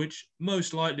 which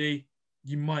most likely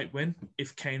you might win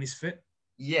if Kane is fit.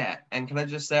 Yeah, and can I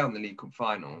just say on the League Cup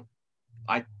final,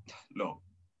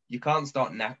 you can't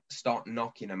start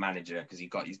knocking a manager because he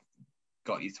got you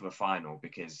to a final,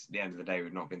 because at the end of the day,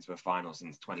 we've not been to a final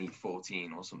since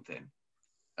 2014 or something.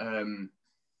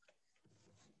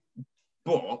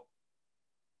 But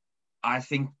I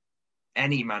think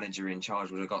any manager in charge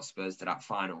would have got Spurs to that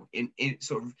final.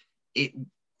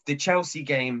 The Chelsea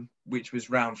game, which was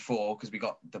round 4, because we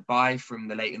got the bye from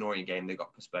the Leyton Orient game, they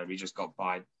got postponed. We just got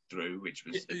bye through, which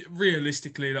was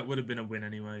realistically that would have been a win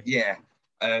anyway. Yeah.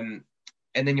 And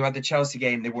then you had the Chelsea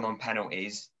game, they won on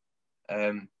penalties.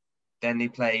 Then they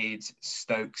played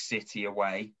Stoke City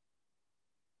away,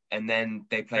 and then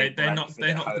they played. They knocked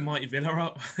the mighty Villa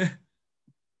out.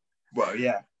 Well,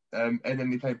 yeah. And then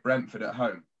they played Brentford at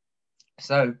home.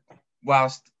 So,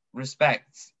 whilst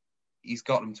respect, he's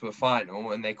got them to a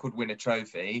final and they could win a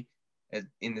trophy,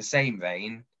 in the same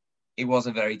vein, it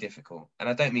wasn't very difficult. And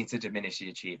I don't mean to diminish the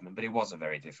achievement, but it wasn't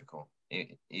very difficult.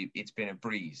 It's been a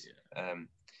breeze. Yeah.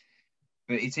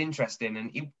 But it's interesting.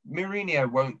 And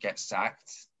Mourinho won't get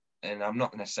sacked. And I'm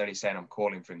not necessarily saying I'm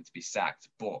calling for him to be sacked,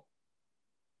 but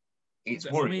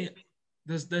it's worrying. I mean,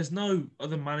 there's no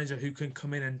other manager who can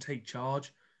come in and take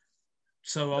charge.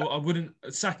 So I wouldn't,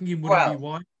 sacking him wouldn't be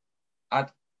why.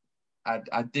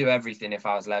 I'd do everything if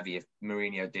I was Levy if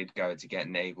Mourinho did go to get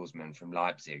Nagelsmann from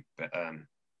Leipzig. But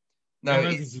no, I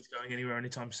don't think he's going anywhere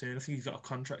anytime soon. I think he's got a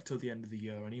contract till the end of the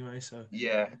year anyway. So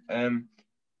yeah.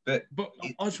 But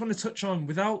I just want to touch on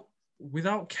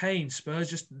without Kane, Spurs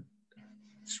just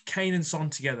Kane and Son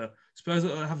together. Spurs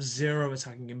have zero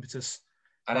attacking impetus.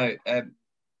 I know.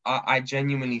 I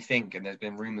genuinely think, and there's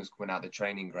been rumours coming out the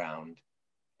training ground,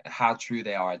 how true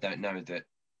they are, I don't know, that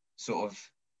sort of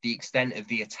the extent of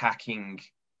the attacking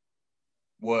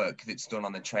work that's done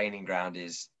on the training ground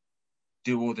is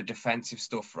do all the defensive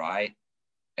stuff right,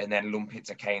 and then lump it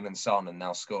to Kane and Son, and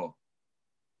they'll score.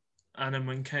 And then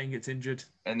when Kane gets injured,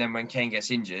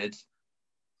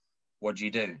 what do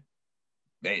you do?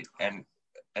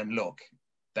 And look,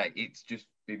 that it's just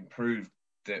been proved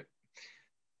that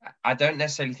I don't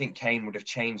necessarily think Kane would have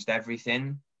changed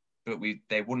everything, but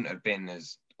they wouldn't have been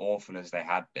as awful as they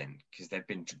had been, because they've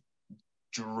been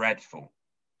dreadful,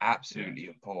 absolutely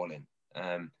appalling.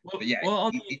 But yeah,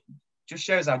 it just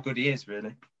shows how good he is,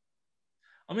 really.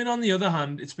 I mean, on the other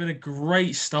hand, it's been a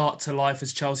great start to life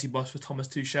as Chelsea boss for Thomas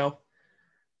Tuchel.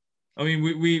 I mean,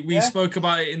 we spoke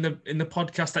about it in the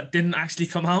podcast that didn't actually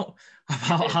come out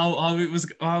about how it was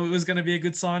going to be a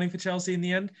good signing for Chelsea in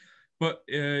the end. But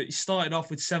he started off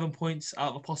with 7 points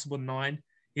out of a possible 9.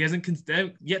 He hasn't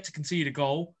yet to concede a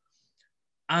goal.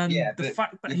 And the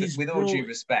fact that he's with all due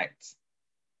respect,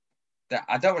 that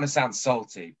I don't want to sound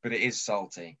salty, but it is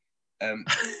salty.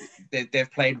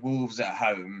 They've played Wolves at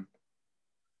home,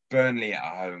 Burnley at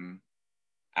home,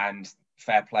 and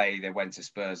fair play, they went to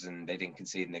Spurs and they didn't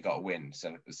concede and they got a win.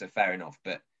 So fair enough.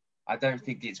 But I don't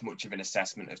think it's much of an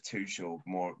assessment of Tuchel,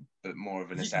 more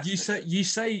of an assessment. You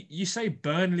say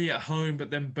Burnley at home, but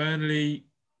then Burnley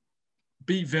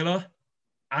beat Villa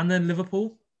and then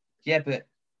Liverpool. Yeah, but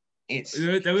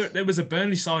there was a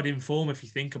Burnley side in form if you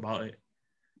think about it.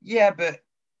 Yeah, but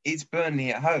it's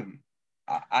Burnley at home.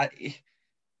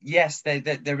 Yes,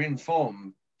 they're in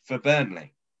form for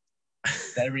Burnley.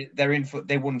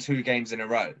 They won 2 games in a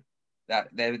row. That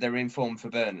they're in form for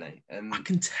Burnley, and I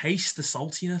can taste the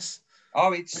saltiness.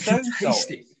 Oh, it's so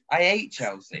salty. I hate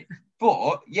Chelsea,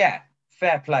 but yeah,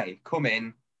 fair play. Come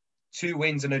in, 2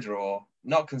 wins and a draw,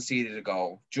 not conceded a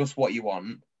goal, just what you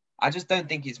want. I just don't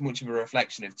think it's much of a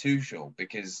reflection of Tuchel,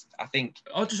 because I think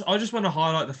I just want to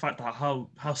highlight the fact that how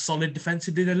solid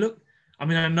defensively they look. I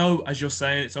mean, I know, as you're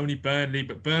saying, it's only Burnley,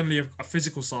 but Burnley, a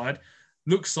physical side,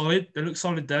 look solid. They look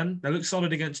solid then. They look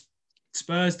solid against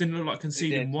Spurs. Didn't look like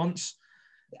conceding once.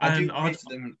 I do praise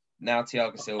them now.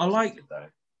 Thiago Silva.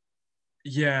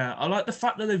 Yeah, I like the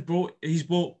fact that he's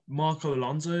brought Marcos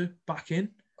Alonso back in.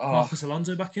 Marcos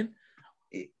Alonso.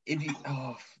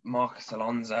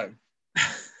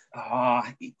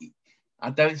 I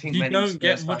don't think you don't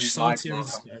get much salty as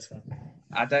a Spurs fan.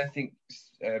 I don't think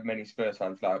many Spurs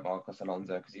fans like Marcos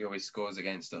Alonso because he always scores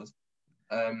against us.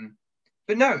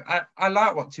 But no, I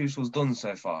like what Tuchel's done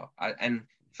so far. And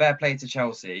fair play to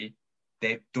Chelsea,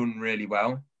 they've done really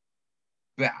well.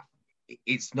 But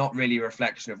it's not really a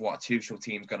reflection of what a Tuchel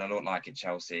team's going to look like at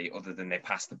Chelsea, other than they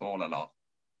pass the ball a lot.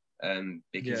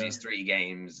 Because it's 3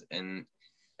 games and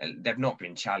they've not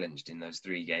been challenged in those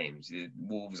 3 games.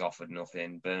 Wolves offered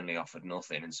nothing, Burnley offered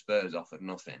nothing, and Spurs offered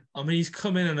nothing. I mean, he's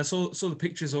come in and I saw the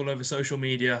pictures all over social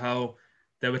media how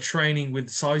they were training with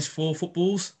size 4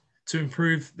 footballs to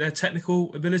improve their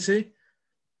technical ability.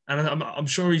 And I'm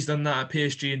sure he's done that at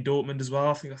PSG and Dortmund as well.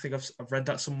 I think I've read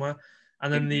that somewhere.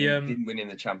 And then didn't win in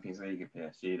the Champions League at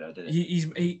PSG though, did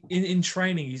he? In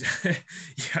training he's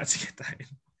you had to get that in.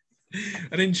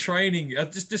 And in training,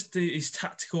 just his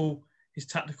tactical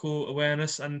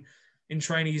awareness, and in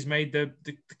training he's made the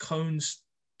cones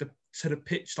to the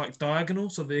pitch like diagonal,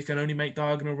 so they can only make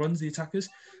diagonal runs, the attackers.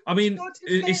 I mean,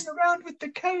 it's around with the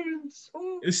cones.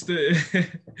 Ooh. It's the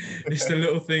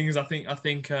little things. I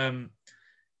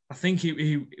think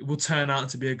he will turn out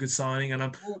to be a good signing,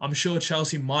 and I'm sure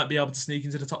Chelsea might be able to sneak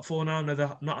into the top 4 now. No,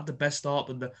 they're not at the best start,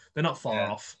 but they're not far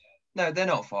off. No, they're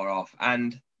not far off,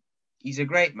 and he's a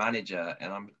great manager,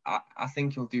 and I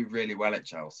think he'll do really well at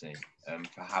Chelsea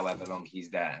for however long he's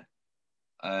there.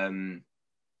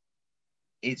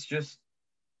 It's just,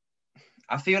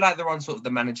 I feel like they're on sort of the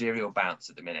managerial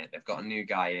bounce at the minute. They've got a new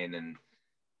guy in, and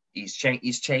he's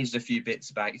changed a few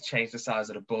bits about. He's changed the size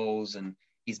of the balls, and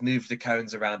he's moved the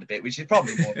cones around a bit, which is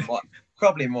probably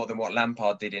more than what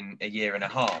Lampard did in a year and a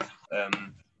half.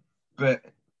 But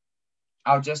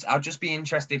I'll just be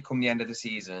interested come the end of the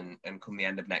season and come the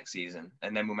end of next season,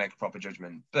 and then we'll make a proper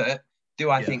judgment. But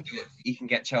do I think that he can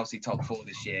get Chelsea top 4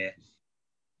 this year,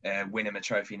 win him a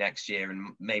trophy next year,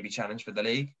 and maybe challenge for the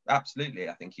league? Absolutely,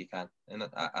 I think he can, and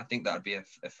I think that would be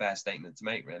a fair statement to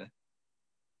make, really.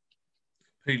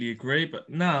 Completely agree. But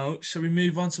now, shall we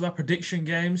move on to our prediction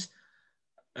games?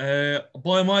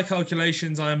 By my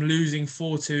calculations, I am losing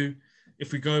 4-2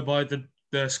 if we go by the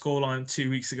scoreline 2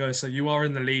 weeks ago. So you are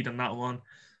in the lead on that one.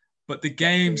 But the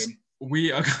games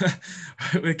we are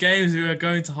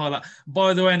going to highlight.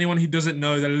 By the way, anyone who doesn't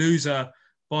know, the loser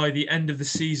by the end of the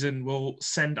season will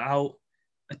send out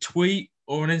a tweet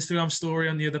or an Instagram story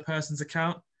on the other person's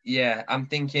account. Yeah, I'm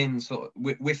thinking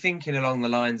we're thinking along the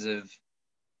lines of,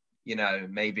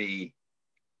 maybe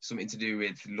something to do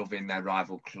with loving their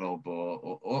rival club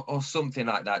or something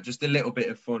like that. Just a little bit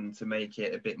of fun to make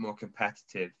it a bit more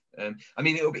competitive. I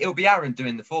mean, it'll be Aaron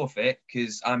doing the forfeit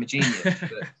because I'm a genius,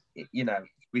 but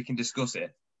we can discuss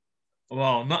it.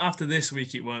 Well, not after this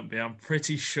week, it won't be. I'm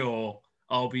pretty sure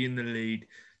I'll be in the lead.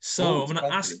 So I'm going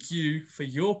to ask you for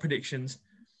your predictions.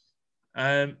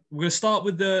 We're going to start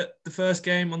with the first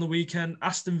game on the weekend,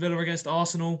 Aston Villa against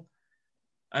Arsenal.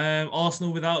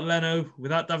 Arsenal without Leno,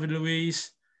 without David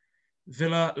Luiz.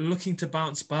 Villa looking to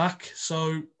bounce back.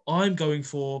 So I'm going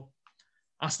for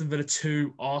Aston Villa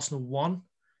 2, Arsenal 1.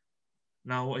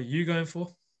 Now, what are you going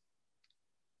for?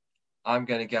 I'm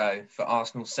going to go for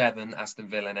Arsenal 7, Aston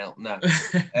Villa 0. No.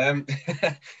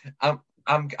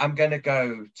 I'm going to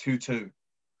go 2-2.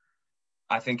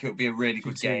 I think it'll be a really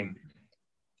good game.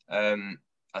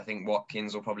 I think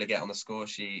Watkins will probably get on the score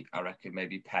sheet. I reckon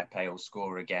maybe Pepe will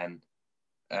score again.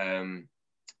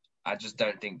 I just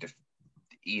don't think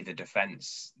either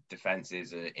defenses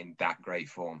are in that great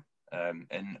form.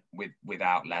 And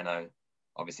without Leno,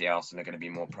 obviously Arsenal are going to be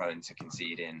more prone to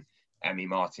conceding. Emi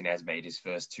Martinez made his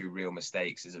first 2 real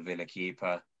mistakes as a Villa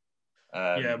keeper.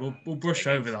 We'll brush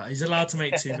over that. He's allowed to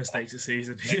make 2 mistakes a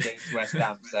season against West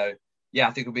Ham. So yeah,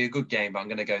 I think it'll be a good game, but I'm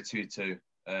going to go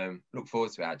 2-2. Look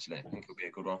forward to it, actually. I think it'll be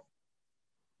a good one.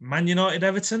 Man United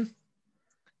Everton.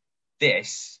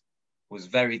 This was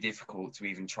very difficult to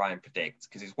even try and predict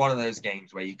because it's one of those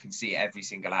games where you can see every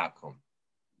single outcome.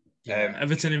 Yeah,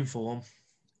 Everton in form.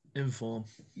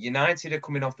 United are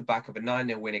coming off the back of a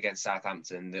 9-0 win against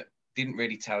Southampton that didn't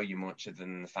really tell you much other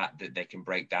than the fact that they can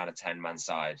break down a 10-man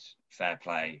side. Fair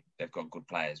play. They've got good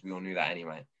players. We all knew that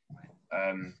anyway.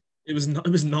 It was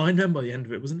 9 men by the end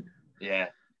of it, wasn't it? Yeah,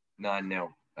 9-0.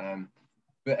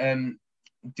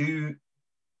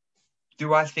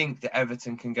 Do I think that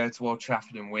Everton can go to Old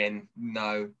Trafford and win?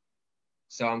 No.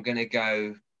 So I'm going to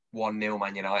go 1-0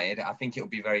 Man United. I think it'll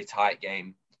be a very tight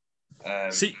game.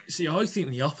 See, I think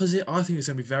the opposite. I think it's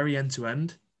going to be very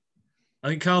end-to-end. I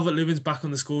think Calvert-Lewin's back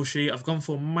on the score sheet. I've gone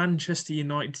for Manchester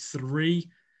United 3,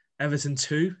 Everton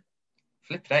 2.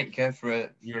 Flip it out, go for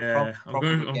it.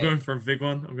 I'm going for a big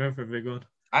one.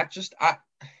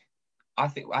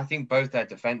 I think both their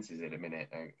defenses at a minute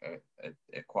are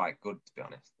quite good, to be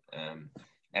honest.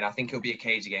 And I think it'll be a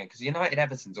cagey game because United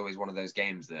Everton's always one of those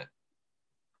games that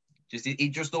it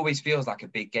just always feels like a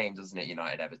big game, doesn't it?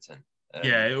 United Everton.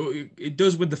 It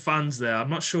does with the fans there. I'm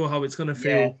not sure how it's going to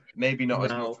feel. Yeah, maybe not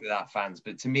as much without fans,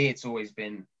 but to me, it's always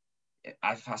been.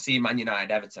 If I see Man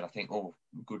United Everton, I think, oh,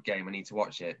 good game. I need to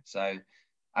watch it. So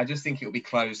I just think it'll be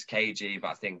close, cagey, but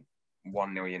I think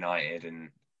 1-0 United, and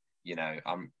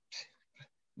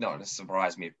not going to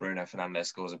surprise me if Bruno Fernandes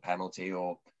scores a penalty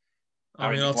or I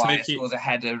mean, Harry I'll Maguire take it. scores a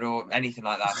header or anything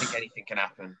like that. I think anything can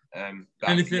happen.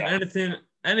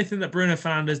 Anything that Bruno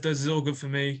Fernandes does is all good for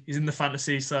me. He's in the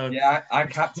fantasy, so Yeah, I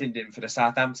captained him for the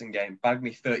Southampton game. Bagged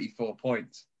me 34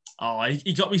 points. oh,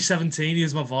 he got me 17. He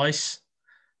was my vice.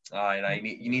 Oh,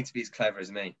 you need to be as clever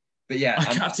as me. But yeah, I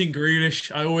captain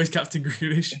Grealish. I always captain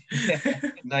Grealish.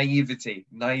 naivety.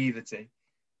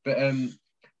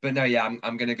 But no, yeah,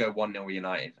 I'm going to go 1-0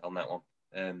 United on that one.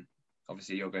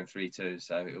 Obviously, you're going 3-2,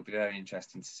 so it'll be very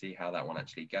interesting to see how that one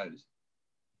actually goes.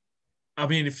 I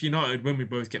mean, if United win, we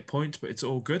both get points, but it's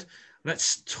all good.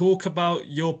 Let's talk about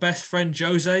your best friend,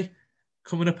 Jose,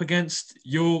 coming up against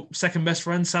your second best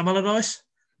friend, Sam Allardyce.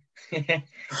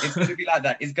 It's going to be like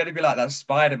that. It's going to be like that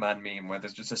Spider-Man meme where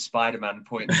there's just a Spider-Man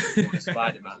pointing to a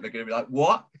Spider-Man. They're going to be like,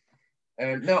 what?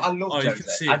 No, I love Jose. You can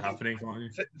see it happening, can't you?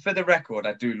 For the record,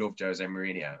 I do love Jose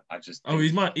Mourinho.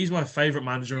 He's my favourite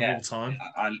manager of all time.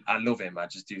 I love him. I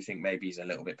just do think maybe he's a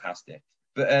little bit past it.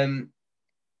 But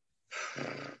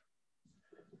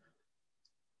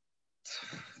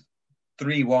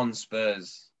 3-1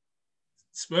 Spurs.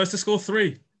 Spurs to score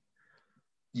 3.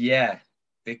 Yeah,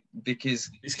 because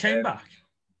he's came back.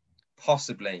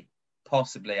 Possibly.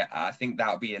 I think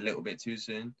that would be a little bit too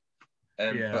soon.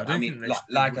 But I mean,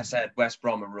 like I said, West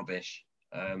Brom are rubbish.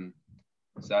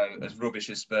 So as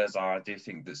rubbish as Spurs are, I do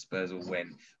think that Spurs will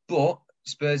win. But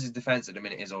Spurs' defence at the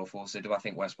minute is awful. So do I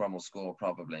think West Brom will score?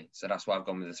 Probably. So that's why I've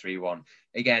gone with the 3-1.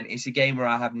 Again, it's a game where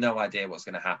I have no idea what's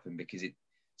going to happen because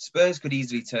Spurs could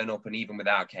easily turn up and even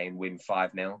without Kane win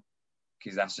 5-0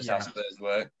 because that's just how Spurs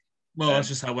work. Well, that's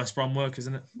just how West Brom work,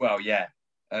 isn't it? Well, yeah.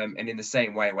 And in the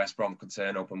same way, West Brom could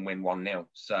turn up and win 1-0.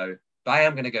 So, but I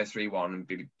am going to go 3-1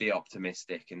 and be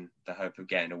optimistic in the hope of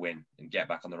getting a win and get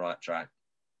back on the right track.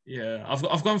 Yeah,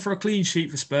 I've gone for a clean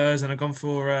sheet for Spurs and I've gone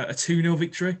for a 2-0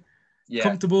 victory. Yeah.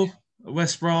 Comfortable.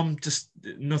 West Brom, just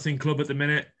nothing club at the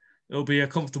minute. It'll be a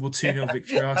comfortable 2-0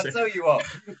 victory. I'll tell you what,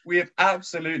 we have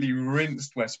absolutely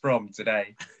rinsed West Brom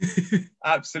today.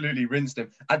 Absolutely rinsed them.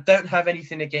 I don't have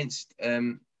anything against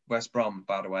West Brom,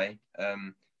 by the way.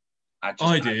 I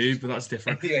do, but that's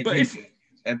different.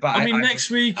 But next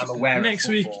week, next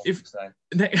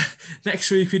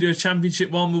week we do a championship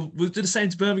one. We'll do the same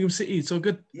to Birmingham City. It's all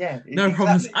good. Yeah, no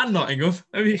problems. And Nottingham.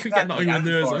 I mean, you could get Nottingham in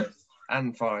there as well.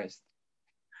 And Forest.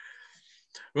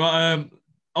 Right.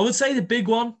 I would say the big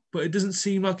one, but it doesn't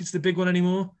seem like it's the big one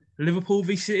anymore. Liverpool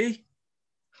v City.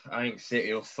 I think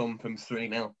City will thump them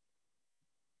 3-0.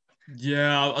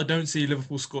 Yeah, I don't see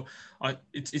Liverpool score.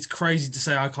 It's crazy to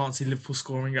say I can't see Liverpool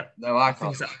scoring at. No, I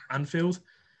can't. At Anfield.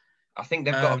 I think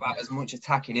they've got about as much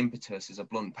attacking impetus as a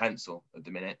blunt pencil at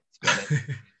the minute, to be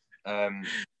honest.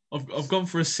 I've gone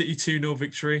for a City 2-0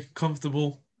 victory,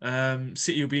 comfortable.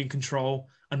 City will be in control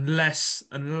unless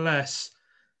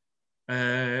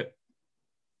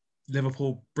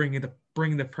Liverpool bring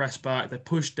the press back. They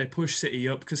push City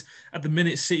up because at the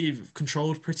minute City have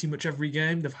controlled pretty much every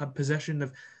game. They've had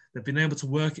possession. They've been able to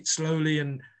work it slowly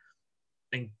and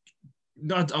I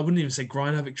wouldn't even say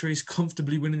grind out victories,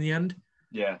 comfortably win in the end.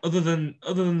 Yeah. Other than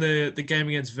the game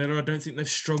against Villa, I don't think they've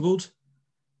struggled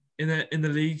in the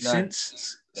league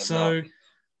since. So,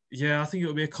 yeah, I think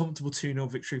it'll be a comfortable 2-0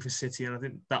 victory for City, and I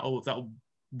think that'll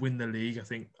win the league. I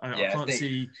think I can't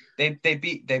see they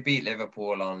beat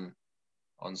Liverpool on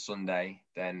Sunday.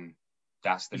 Then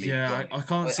that's the league. Yeah, I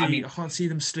can't see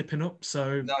them slipping up.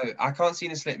 So no, I can't see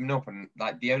them slipping up. And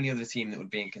like the only other team that would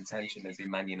be in contention would be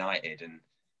Man United. And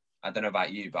I don't know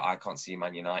about you, but I can't see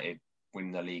Man United win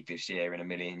the league this year in a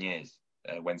million years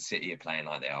when City are playing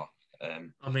like they are.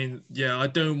 I mean, yeah, I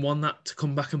don't want that to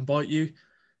come back and bite you.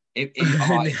 It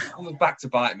comes back to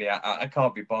bite me. I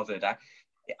can't be bothered.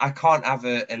 I can't have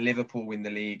a Liverpool win the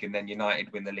league and then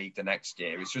United win the league the next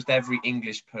year. It's just every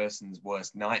English person's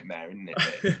worst nightmare, isn't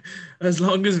it? As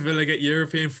long as Villa get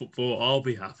European football, I'll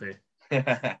be happy.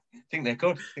 I think they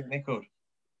could.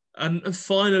 And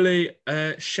finally,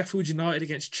 Sheffield United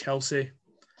against Chelsea.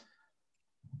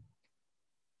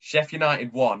 Sheffield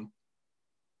United won.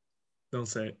 Don't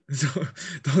say it.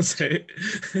 Don't say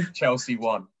it. Chelsea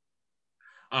won.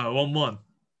 Oh, 1-1.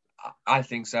 I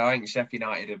think so. I think Sheffield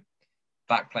United are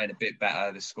back playing a bit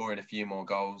better. They're scoring a few more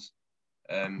goals.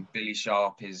 Billy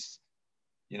Sharp is,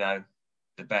 the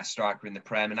best striker in the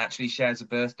Prem and actually shares a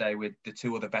birthday with the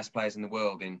two other best players in the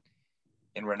world in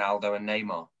Ronaldo and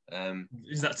Neymar.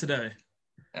 Is that today?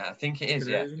 I think it is,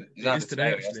 today, yeah. It is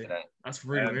today, actually. Yesterday. That's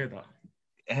really weird, that.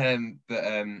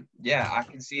 Yeah, I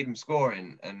can see them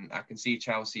scoring and I can see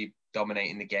Chelsea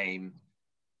dominating the game.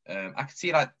 I can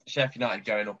see like Sheffield United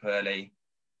going up early,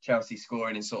 Chelsea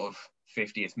scoring in sort of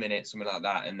 50th minute, something like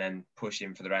that, and then push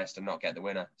in for the rest and not get the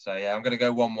winner. So yeah, I'm going to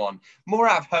go 1-1. More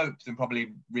out of hope than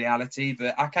probably reality,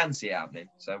 but I can see it happening.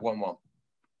 So 1-1.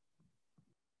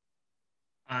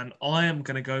 And I am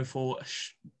going to go for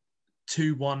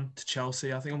 2-1 to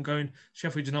Chelsea. I think I'm going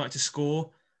Sheffield United to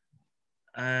score.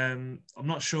 I'm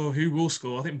not sure who will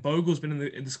score. I think Bogle's been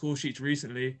in the score sheets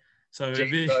recently. So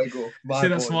Bogle, see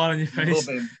that smile on your face.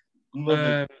 Love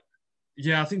him.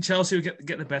 Yeah, I think Chelsea will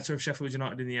get the better of Sheffield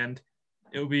United in the end.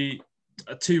 It will be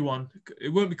a 2-1. It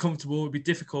won't be comfortable. It'll be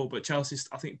difficult, but I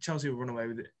think Chelsea will run away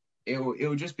with it.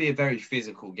 It'll just be a very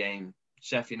physical game.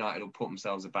 Sheffield United will put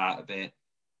themselves about a bit.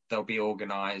 They'll be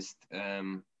organised,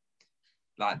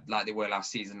 like they were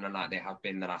last season and like they have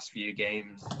been the last few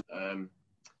games.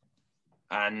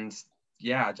 And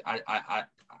yeah,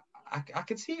 I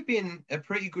could see it being a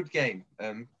pretty good game.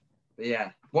 But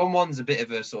yeah, 1-1's a bit of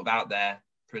a sort of out there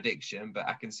prediction, but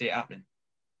I can see it happening.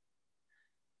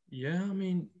 Yeah, I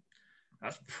mean,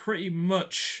 that's pretty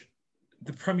much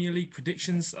the Premier League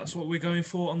predictions. That's what we're going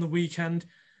for on the weekend.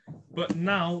 But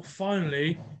now,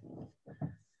 finally,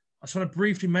 I just want to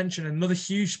briefly mention another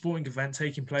huge sporting event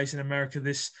taking place in America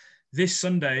this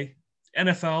Sunday,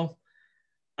 NFL.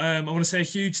 I want to say a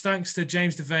huge thanks to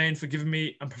James Devane for giving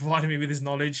me and providing me with his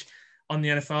knowledge on the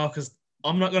NFL, because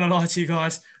I'm not going to lie to you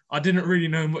guys, I didn't really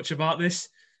know much about this.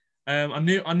 I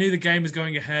knew the game was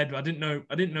going ahead, but I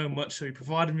didn't know much, so he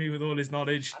provided me with all his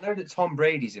knowledge. I know that Tom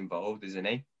Brady's involved, isn't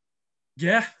he?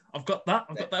 Yeah, I've got that.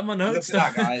 I've got that in my notes. Look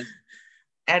at that, guys.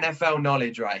 NFL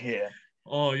knowledge right here.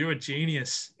 Oh, you're a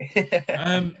genius.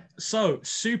 So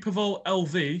Super Bowl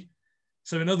LV.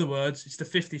 So in other words, it's the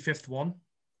 55th one.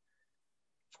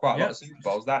 It's quite a lot of Super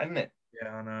Bowls, that, isn't it?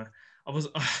 Yeah, I know. I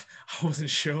wasn't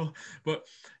sure, but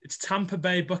it's Tampa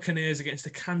Bay Buccaneers against the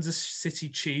Kansas City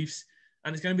Chiefs.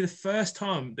 And it's going to be the first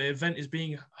time the event is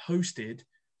being hosted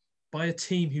by a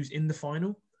team who's in the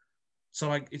final. So,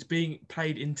 like, it's being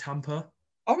played in Tampa.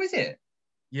 Oh, is it?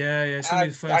 Yeah. It's going to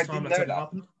be the first time that's ever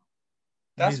happened.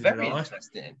 That's very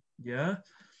interesting. Yeah.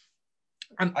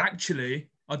 And actually,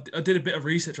 I did a bit of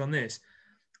research on this.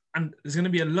 And there's going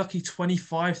to be a lucky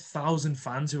 25,000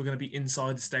 fans who are going to be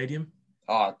inside the stadium.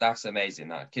 Oh, that's amazing,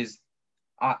 that. Because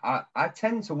I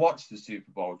tend to watch the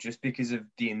Super Bowl just because of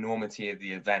the enormity of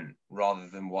the event rather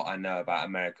than what I know about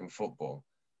American football.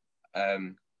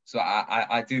 So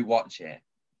I do watch it.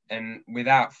 And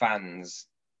without fans,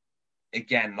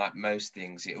 again, like most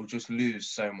things, it'll just lose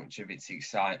so much of its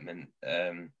excitement.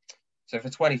 So for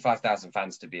 25,000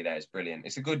 fans to be there is brilliant.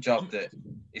 It's a good job that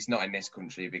it's not in this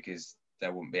country because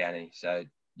there wouldn't be any. So,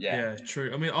 yeah. Yeah,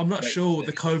 true. I mean, I'm not sure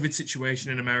the COVID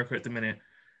situation in America at the minute.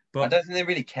 But I don't think they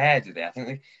really care, do they? I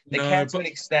think they care to an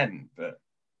extent, but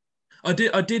I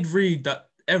did read that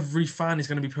every fan is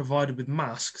going to be provided with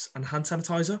masks and hand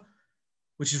sanitizer,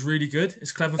 which is really good.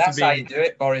 It's clever. That's how you do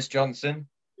it, Boris Johnson.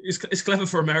 It's clever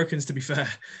for Americans, to be fair.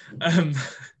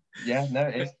 Yeah, no,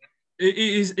 it is. It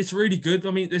is. It's really good.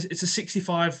 I mean, it's a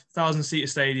 65,000 seater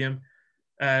stadium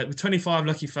with 25,000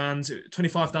 lucky fans,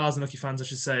 I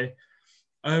should say.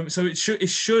 So it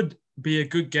should be a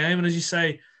good game. And as you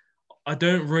say, I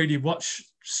don't really watch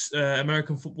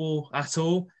American football at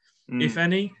all, if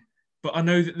any. But I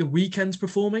know that The Weeknd's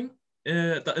performing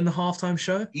in the halftime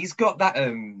show. He's got that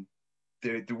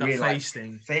the weird face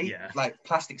thing, like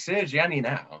plastic surgery, and he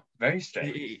now very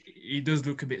strange. He does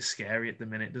look a bit scary at the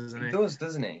minute, doesn't he? He does,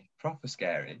 doesn't he? Proper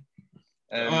scary.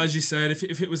 As you said,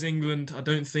 if it was England, I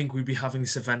don't think we'd be having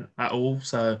this event at all.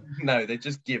 So no, they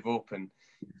just give up.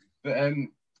 But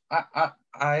I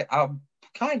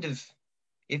kind of,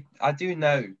 if I do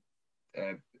know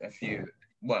a few,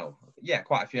 well, yeah,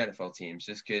 quite a few NFL teams,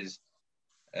 just because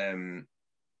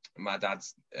my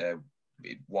dad's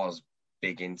was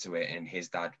big into it, and his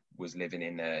dad was living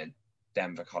in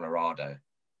Denver, Colorado.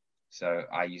 So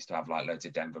I used to have like loads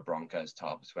of Denver Broncos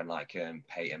tops when like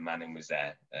Peyton Manning was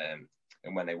there,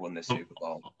 and when they won the Super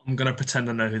Bowl. I'm gonna pretend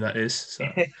I know who that is. So.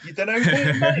 You don't know who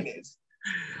Peyton Manning is?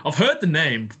 I've heard the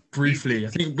name briefly. I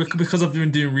think because I've been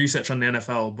doing research on the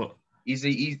NFL, but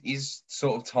he's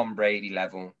sort of Tom Brady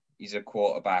level. He's a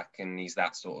quarterback, and he's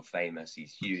that sort of famous.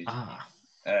 He's huge.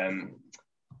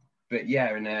 But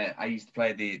yeah, and I used to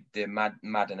play the Madden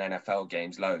NFL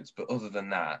games loads. But other than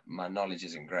that, my knowledge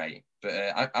isn't great.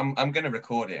 But I'm going to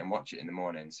record it and watch it in the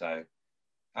morning. So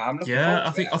I'm looking forward to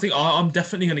I think I'm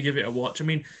definitely going to give it a watch. I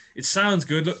mean, it sounds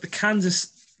good. Look, the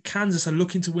Kansas are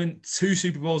looking to win 2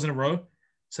 Super Bowls in a row.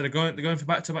 So they're going for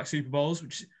back-to-back Super Bowls,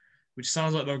 which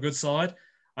sounds like they're a good side.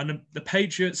 And the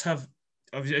Patriots have,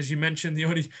 as you mentioned, the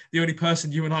only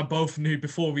person you and I both knew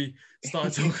before we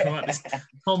started talking about this,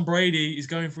 Tom Brady is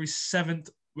going for his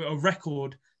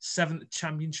record 7th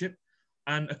championship.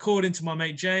 And according to my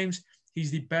mate James,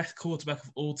 he's the best quarterback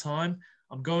of all time.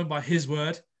 I'm going by his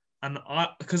word, and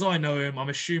because I know him, I'm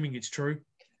assuming it's true.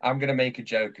 I'm going to make a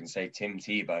joke and say Tim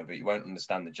Tebow, but you won't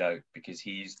understand the joke because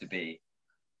he used to be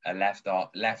a left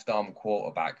arm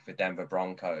quarterback for Denver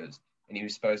Broncos, and he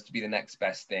was supposed to be the next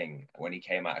best thing when he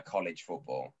came out of college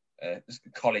football,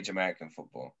 college American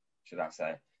football, should I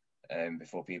say,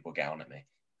 before people get on at me.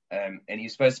 And he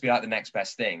was supposed to be like the next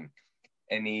best thing.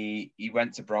 And he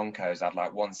went to Broncos, had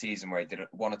like one season where he did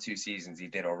 1 or 2 seasons, he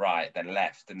did all right, then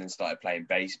left and then started playing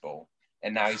baseball.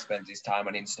 And now he spends his time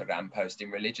on Instagram posting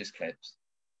religious clips.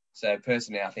 So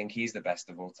personally, I think he's the best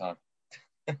of all time.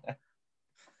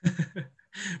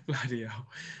 Bloody hell.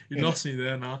 You lost me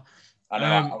there now. I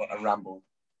know, I rambled.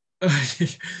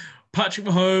 Patrick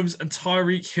Mahomes and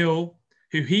Tyreek Hill,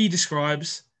 who he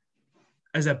describes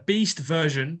as a beast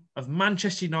version of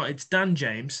Manchester United's Dan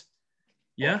James.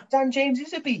 Yeah? Dan James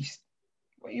is a beast.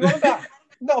 What are you on about?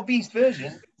 Not a beast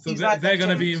version. So they're going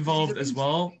to be involved as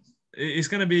well. It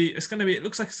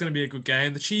looks like it's going to be a good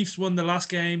game. The Chiefs won the last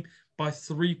game by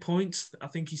 3 points, I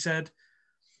think he said.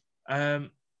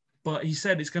 But he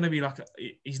said it's going to be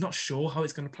he's not sure how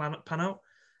it's going to pan out.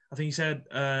 I think he said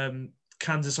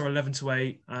Kansas are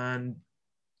 11-8 and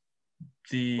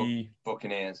the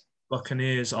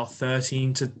Buccaneers are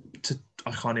 13 to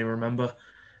I can't even remember.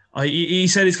 He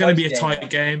said it's going to be a tight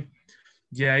game.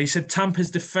 Yeah, he said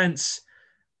Tampa's defense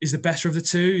is the better of the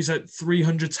two. He's at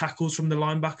 300 tackles from the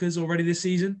linebackers already this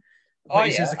season. But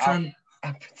he says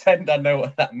I pretend I know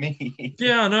what that means.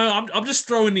 Yeah, I know. I'm just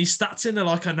throwing these stats in there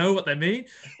like I know what they mean.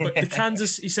 But the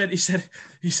Kansas, he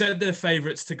said they're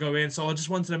favourites to go in. So I just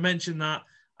wanted to mention that.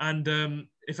 And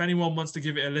if anyone wants to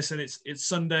give it a listen, it's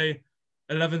Sunday,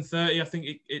 11:30. I think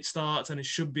it starts, and it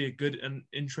should be a good and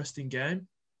interesting game.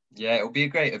 Yeah, it'll be a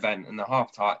great event, and the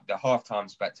halftime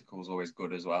spectacle is always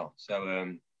good as well. So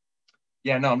I'm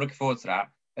looking forward to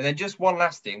that. And then just one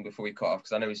last thing before we cut off,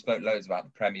 because I know we spoke loads about the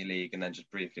Premier League and then just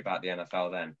briefly about the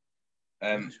NFL then.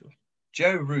 Sure.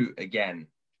 Joe Root again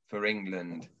for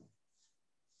England.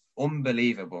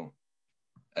 Unbelievable.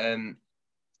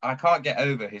 I can't get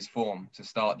over his form to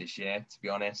start this year, to be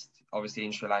honest. Obviously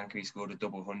in Sri Lanka, he scored a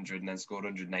double 100 and then scored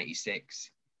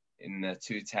 186 in the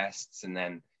 2 tests. And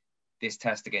then this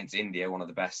test against India, one of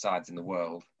the best sides in the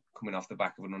world, coming off the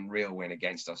back of an unreal win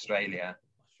against Australia.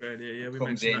 Yeah, we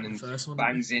comes in and first one,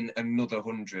 bangs in another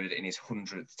 100 in his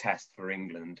 100th test for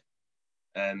England.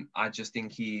 I just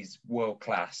think he's world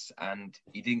class, and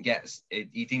he didn't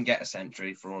get a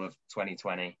century for all of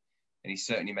 2020, and he's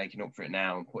certainly making up for it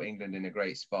now and put England in a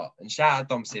great spot. And shout out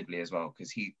Dom Sibley as well,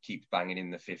 because he keeps banging in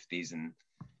the 50s and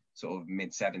sort of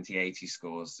mid 70, 80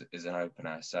 scores as an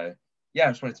opener. So yeah,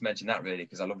 I just wanted to mention that really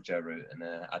because I love Joe Root, and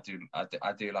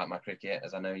I do like my cricket,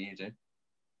 as I know you do.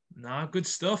 No, good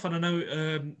stuff. And I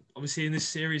know, obviously, in this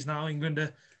series now, England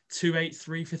are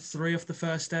 2-8-3 for 3 off the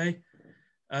first day.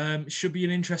 Should be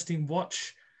an interesting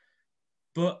watch.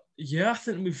 But yeah, I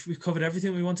think we've covered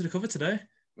everything we wanted to cover today.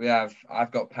 We have.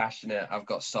 I've got passionate. I've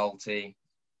got salty.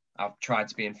 I've tried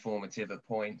to be informative at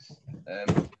points.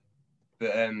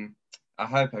 But I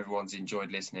hope everyone's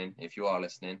enjoyed listening. If you are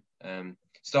listening,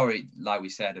 sorry, like we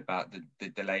said about the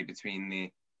delay between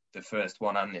the first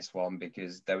one and this one,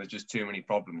 because there was just too many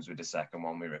problems with the second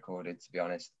one we recorded, to be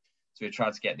honest. So we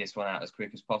tried to get this one out as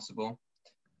quick as possible.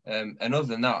 And other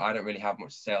than that, I don't really have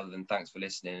much to say other than thanks for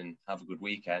listening and have a good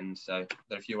weekend. So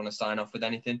if you want to sign off with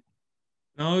anything.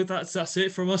 No, that's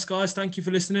it from us, guys. Thank you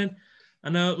for listening.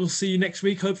 And we'll see you next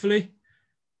week, hopefully.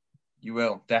 You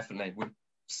will, definitely. We're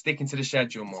sticking to the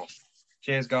schedule more.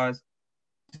 Cheers, guys.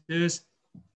 Cheers.